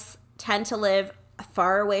 Wolves tend to live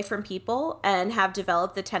far away from people and have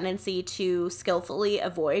developed the tendency to skillfully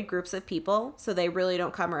avoid groups of people, so they really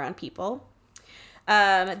don't come around people.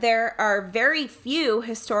 There are very few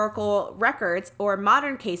historical records or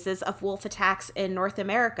modern cases of wolf attacks in North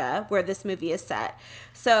America where this movie is set.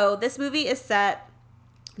 So this movie is set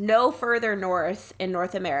no further north in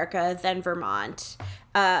North America than Vermont.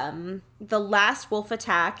 The last wolf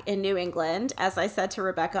attack in New England, as I said to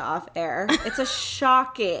Rebecca off air, it's a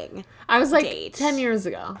shocking I was like date. 10 years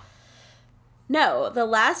ago. No, the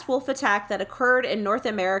last wolf attack that occurred in North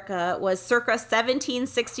America was circa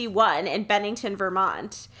 1761 in Bennington,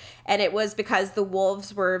 Vermont. And it was because the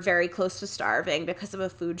wolves were very close to starving because of a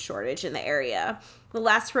food shortage in the area. The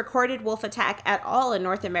last recorded wolf attack at all in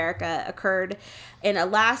North America occurred in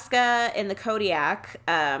Alaska in the Kodiak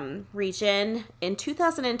region in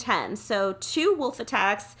 2010. So 2 wolf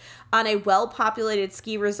attacks on a well-populated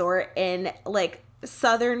ski resort in like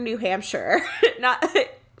southern New Hampshire.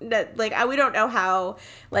 We don't know how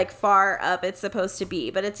like far up it's supposed to be,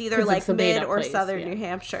 but it's either like mid or southern New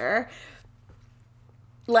Hampshire.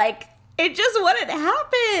 Like, it just wouldn't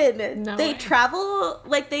happen. No they way.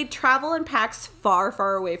 travel in packs far,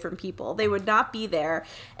 far away from people. They would not be there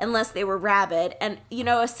unless they were rabid. And, you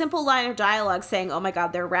know, a simple line of dialogue saying, "Oh my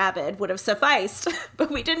God, they're rabid," would have sufficed.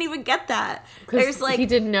 But we didn't even get that. There's like, he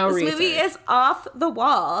did no this research. movie is off the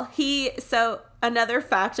wall. Another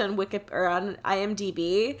fact on on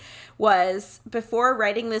IMDb was before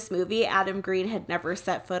writing this movie, Adam Green had never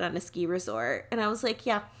set foot on a ski resort. And I was like,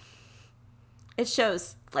 yeah, it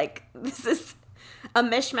shows. Like, this is a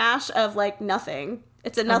mishmash of like nothing.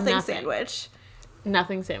 It's a nothing sandwich.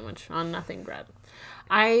 Nothing sandwich on nothing bread.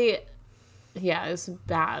 Yeah, it was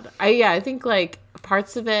bad. I think like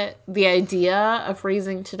parts of it, the idea of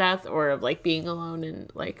freezing to death or of like being alone in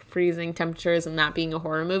like freezing temperatures and that being a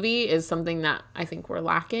horror movie is something that I think we're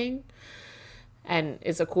lacking. And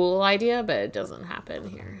it's a cool idea, but it doesn't happen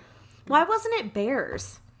here. Why wasn't it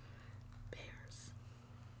bears?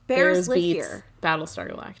 Bears live beats here.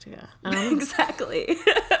 Battlestar Galactica. I don't know. Exactly.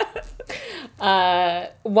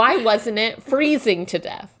 Why wasn't it freezing to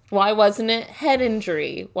death? Why wasn't it head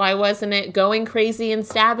injury? Why wasn't it going crazy and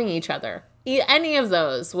stabbing each other? Any of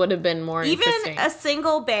those would have been more interesting. Even a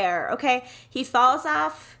single bear, okay? He falls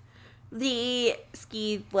off the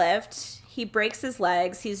ski lift. He breaks his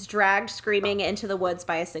legs. He's dragged screaming into the woods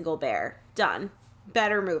by a single bear. Done.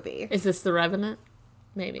 Better movie. Is this The Revenant?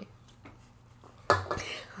 Maybe.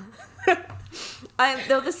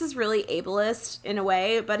 Though this is really ableist in a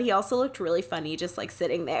way, but he also looked really funny just like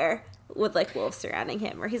sitting there with like wolves surrounding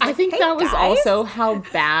him where he's like, I think "Hey, that was guys." also how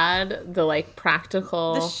bad the like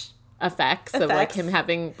practical effects of like him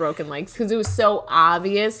having broken legs, because it was so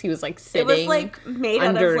obvious he was like sitting it was like made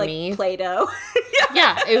underneath. out of like Play-Doh.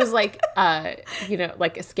 Yeah, it was like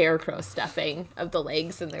like a scarecrow stuffing of the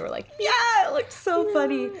legs, and they were like, Yeah, it looked so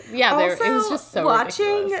funny. Yeah, also, it was just so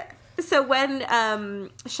watching ridiculous. So when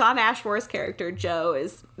Shawn Ashmore's character Joe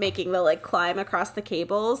is making the like climb across the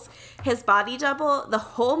cables, his body double, the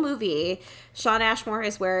whole movie, Shawn Ashmore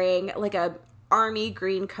is wearing like a army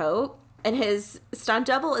green coat, and his stunt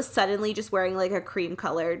double is suddenly just wearing like a cream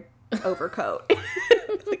colored overcoat.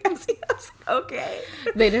 Okay.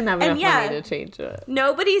 They didn't have enough money to change it.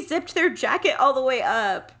 Nobody zipped their jacket all the way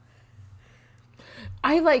up.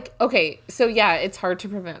 So yeah, it's hard to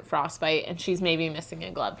prevent frostbite, and she's maybe missing a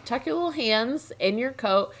glove. Tuck your little hands in your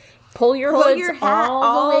coat, pull your hoods hat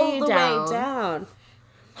all the way down. down.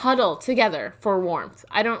 Huddle together for warmth.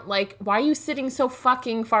 I don't why are you sitting so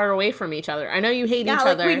fucking far away from each other? I know you hate each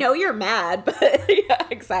other. We know you're mad, but yeah,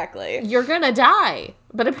 exactly. You're gonna die,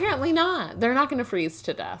 but apparently not. They're not gonna freeze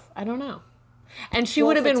to death. I don't know. And she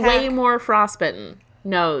would have been way more frostbitten.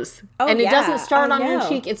 Nose. And it doesn't start on your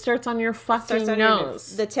cheek. It starts on your fucking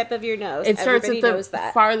nose. The tip of your nose. It starts Everybody at knows the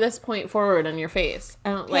that. farthest point forward on your face.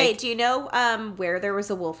 Hey, do you know where there was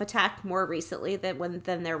a wolf attack more recently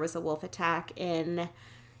than there was a wolf attack in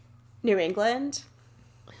New England?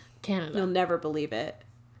 Canada. You'll never believe it.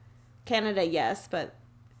 Canada, yes, but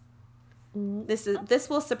this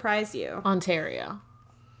will surprise you. Ontario.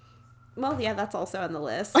 Well, yeah, that's also on the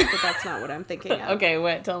list, but that's not what I'm thinking of. Okay,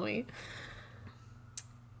 what? Tell me.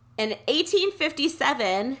 In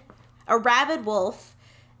 1857, a rabid wolf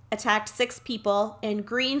attacked 6 people in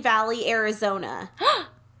Green Valley, Arizona.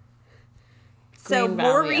 So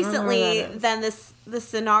more recently than the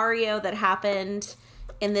scenario that happened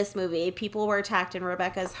in this movie, people were attacked in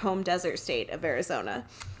Rebecca's home desert state of Arizona.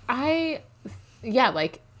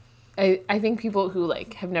 Like, I think people who,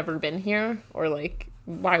 like, have never been here, or, like,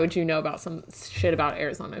 why would you know about some shit about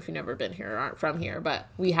Arizona if you've never been here or aren't from here? But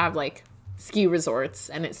we have, like, ski resorts,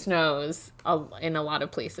 and it snows in a lot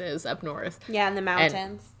of places up north. Yeah, in the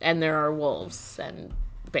mountains. And there are wolves and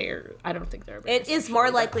bears. I don't think there are bears. It is more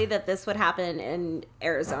likely that this would happen in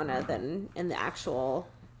Arizona than in the actual...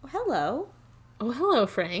 Oh, hello. Oh, hello,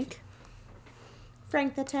 Frank.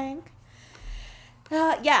 Frank the Tank.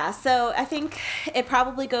 Yeah, so I think it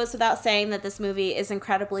probably goes without saying that this movie is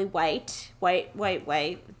incredibly white. White.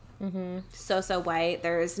 Mm-hmm. So white.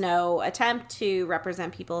 There is no attempt to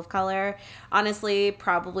represent people of color. Honestly,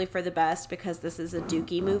 probably for the best, because this is a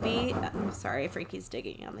Dookie movie. Sorry, Frankie's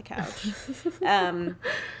digging on the couch.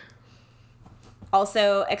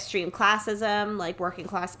 Also, extreme classism, like working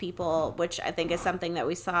class people, which I think is something that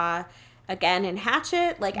we saw again in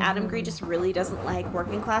Hatchet. Like, Adam Green just really doesn't like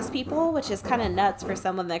working class people, which is kind of nuts for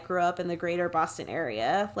someone that grew up in the greater Boston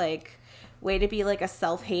area. Like, way to be like a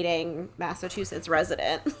self-hating Massachusetts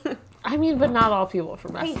resident. I mean, but not all people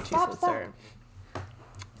from Massachusetts stop.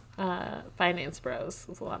 are finance bros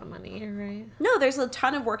with a lot of money here, right? No, there's a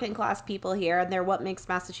ton of working class people here, and they're what makes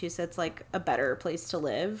Massachusetts like a better place to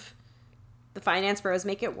live. The finance bros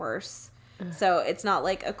make it worse. So it's not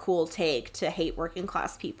like a cool take to hate working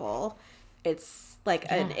class people. It's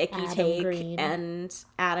like an icky Adam take. Green. And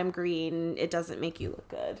Adam Green, it doesn't make you look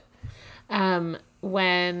good.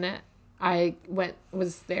 When I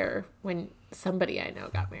was there when somebody I know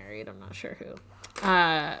got married, I'm not sure who.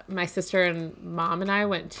 My sister and mom and I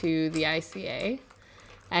went to the ICA,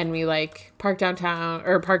 and we like parked downtown,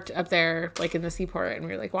 or parked up there like in the Seaport, and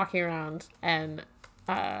we were like walking around, and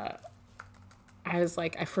I was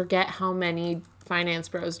like, I forget how many finance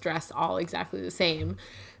bros dress all exactly the same.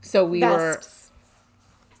 So we Vests.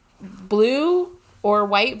 were blue or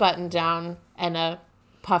white button down and a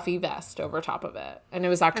puffy vest over top of it. And it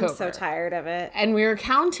was October. I'm so tired of it. And we were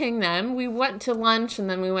counting them. We went to lunch, and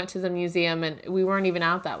then we went to the museum, and we weren't even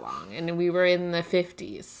out that long. And we were in the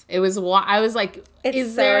 50s. It was, I was like, It's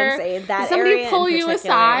is so there, insane. That did somebody area pull in you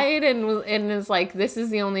particular. aside and is like, this is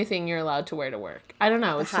the only thing you're allowed to wear to work? I don't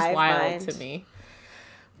know. It's just hive wild mind. to me.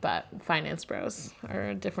 But finance bros are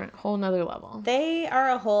a different, whole nother level. They are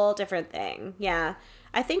a whole different thing. Yeah.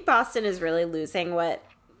 I think Boston is really losing what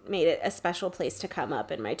made it a special place to come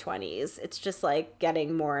up in my 20s. It's just like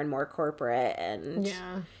getting more and more corporate and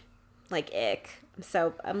like ick.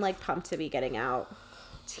 So I'm like pumped to be getting out.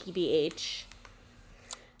 TBH.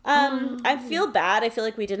 I feel bad. I feel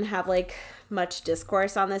like we didn't have like much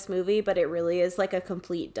discourse on this movie, but it really is like a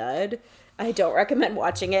complete dud. I don't recommend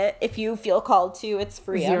watching it. If you feel called to, it's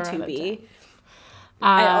free on Tubi.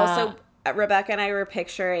 I also, Rebecca and I were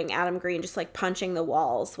picturing Adam Green just like punching the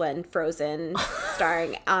walls when Frozen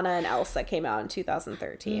starring Anna and Elsa came out in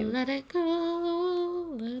 2013. Let it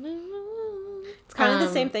go, let it go. It's kind of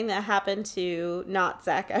the same thing that happened to not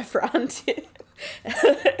Zac Efron too.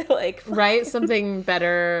 Like, right? Something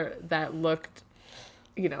better that looked,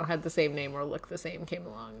 had the same name or looked the same came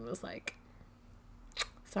along and was like,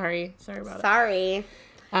 sorry about it. Sorry.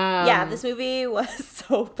 Yeah, this movie was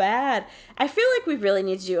so bad. I feel like we really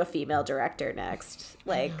need to do a female director next.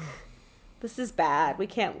 Like, this is bad. We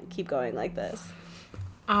can't keep going like this.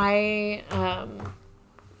 I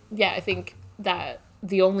think that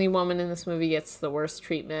the only woman in this movie gets the worst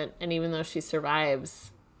treatment, and even though she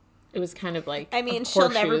survives, it was kind of like, I mean, she'll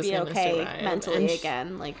never be okay mentally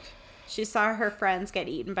again. Like, she saw her friends get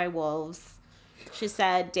eaten by wolves. She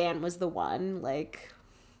said Dan was the one. Like,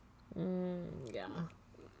 yeah.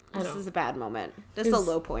 This is a bad moment. This is a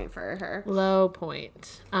low point for her. Low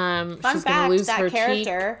point. Fun she's fact, gonna lose that her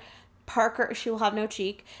character, cheek. Parker, she will have no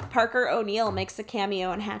cheek. Parker O'Neill makes a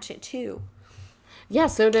cameo in Hatchet too. Yeah,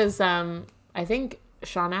 so does, I think,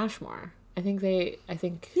 Shawn Ashmore. I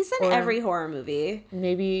think he's in every horror movie.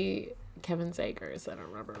 Maybe Kevin Zegers. I don't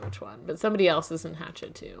remember which one. But somebody else is in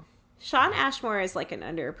Hatchet too. Shawn Ashmore is like an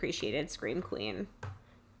underappreciated scream queen.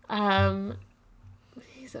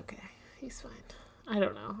 He's okay. He's fine. I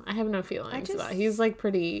don't know. I have no feelings about it. He's like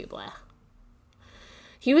pretty blah.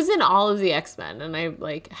 He was in all of the X-Men, and I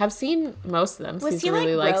like have seen most of them. Was he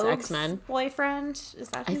really like likes Rogue's X-Men. boyfriend? Is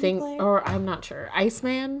that who I think, he played? or I'm not sure.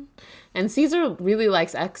 Iceman, and Caesar really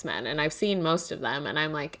likes X-Men, and I've seen most of them, and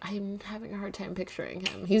I'm like, I'm having a hard time picturing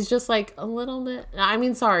him. He's just like a little bit. I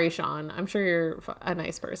mean, sorry, Sean. I'm sure you're a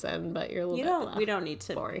nice person, but you're a little bit. We don't need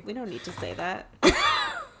to say that.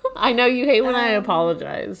 I know you hate when I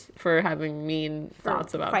apologize for having mean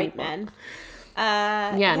thoughts about white people. men.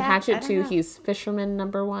 Yeah, and Hatchet 2, he's fisherman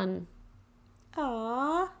number 1.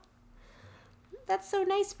 Aww. That's so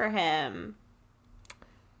nice for him.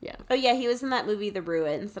 Yeah. Oh, yeah, he was in that movie, The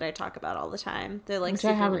Ruins, that I talk about all the time. The, like, Which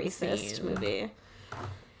super I haven't racist seen. movie.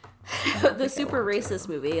 The super racist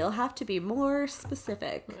movie. You'll have to be more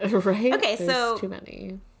specific. Right? Okay, so too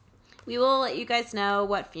many. we will let you guys know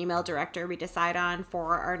what female director we decide on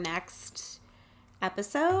for our next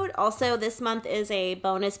episode. Also, this month is a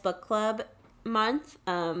bonus book club month.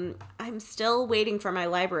 I'm still waiting for my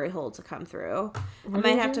library hold to come through. I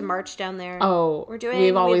might have to march down there. Oh, we're doing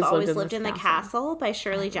We've Always Always Lived in the Castle by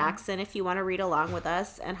Shirley Jackson. If you want to read along with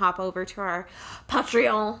us and hop over to our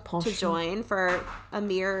Patreon to join for a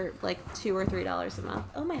mere like $2 or $3 a month.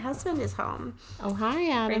 Oh, my husband is home. Oh, hi,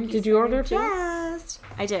 Adam. Frankie's Did you order food? Yes,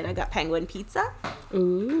 I did. I got penguin pizza.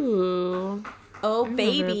 Ooh. Oh, I remember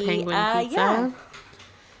baby. Penguin pizza. Yeah.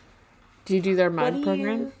 Do you do their mug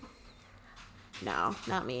program? No,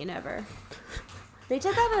 not me, never. They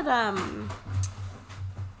did that at,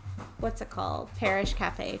 what's it called? Parish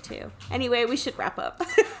Cafe, too. Anyway, we should wrap up.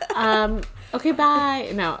 Okay, bye.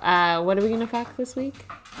 No, what are we gonna fuck this week?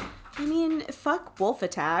 I mean, fuck wolf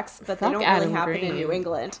attacks, but they Fuck don't Adam really happen Green. in New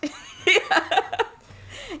England. Yeah,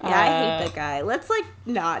 I hate that guy. Let's, like,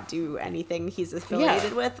 not do anything he's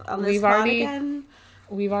affiliated with on this pod again.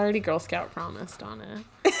 We've already Girl Scout promised on it.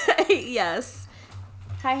 Yes.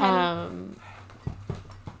 Hi, honey.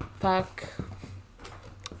 Fuck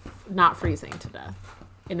not freezing to death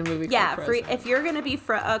in a movie called Frozen. If you're going to be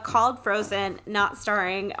called Frozen, not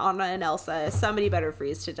starring Anna and Elsa, somebody better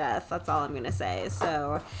freeze to death. That's all I'm going to say.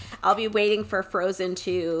 So I'll be waiting for Frozen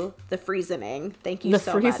 2, The Freezening. Thank you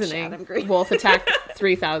so much, Adam Green. Wolf Attack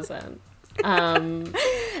 3000. Yeah, Okay. I don't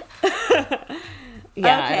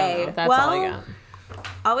know. That's all I got.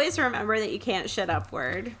 Always remember that you can't shit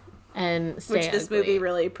upward. And stay Which this ugly. movie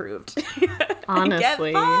really proved.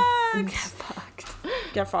 Honestly. Get fucked.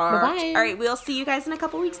 Get fucked. Bye-bye. All right, we'll see you guys in a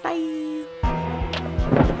couple weeks. Bye.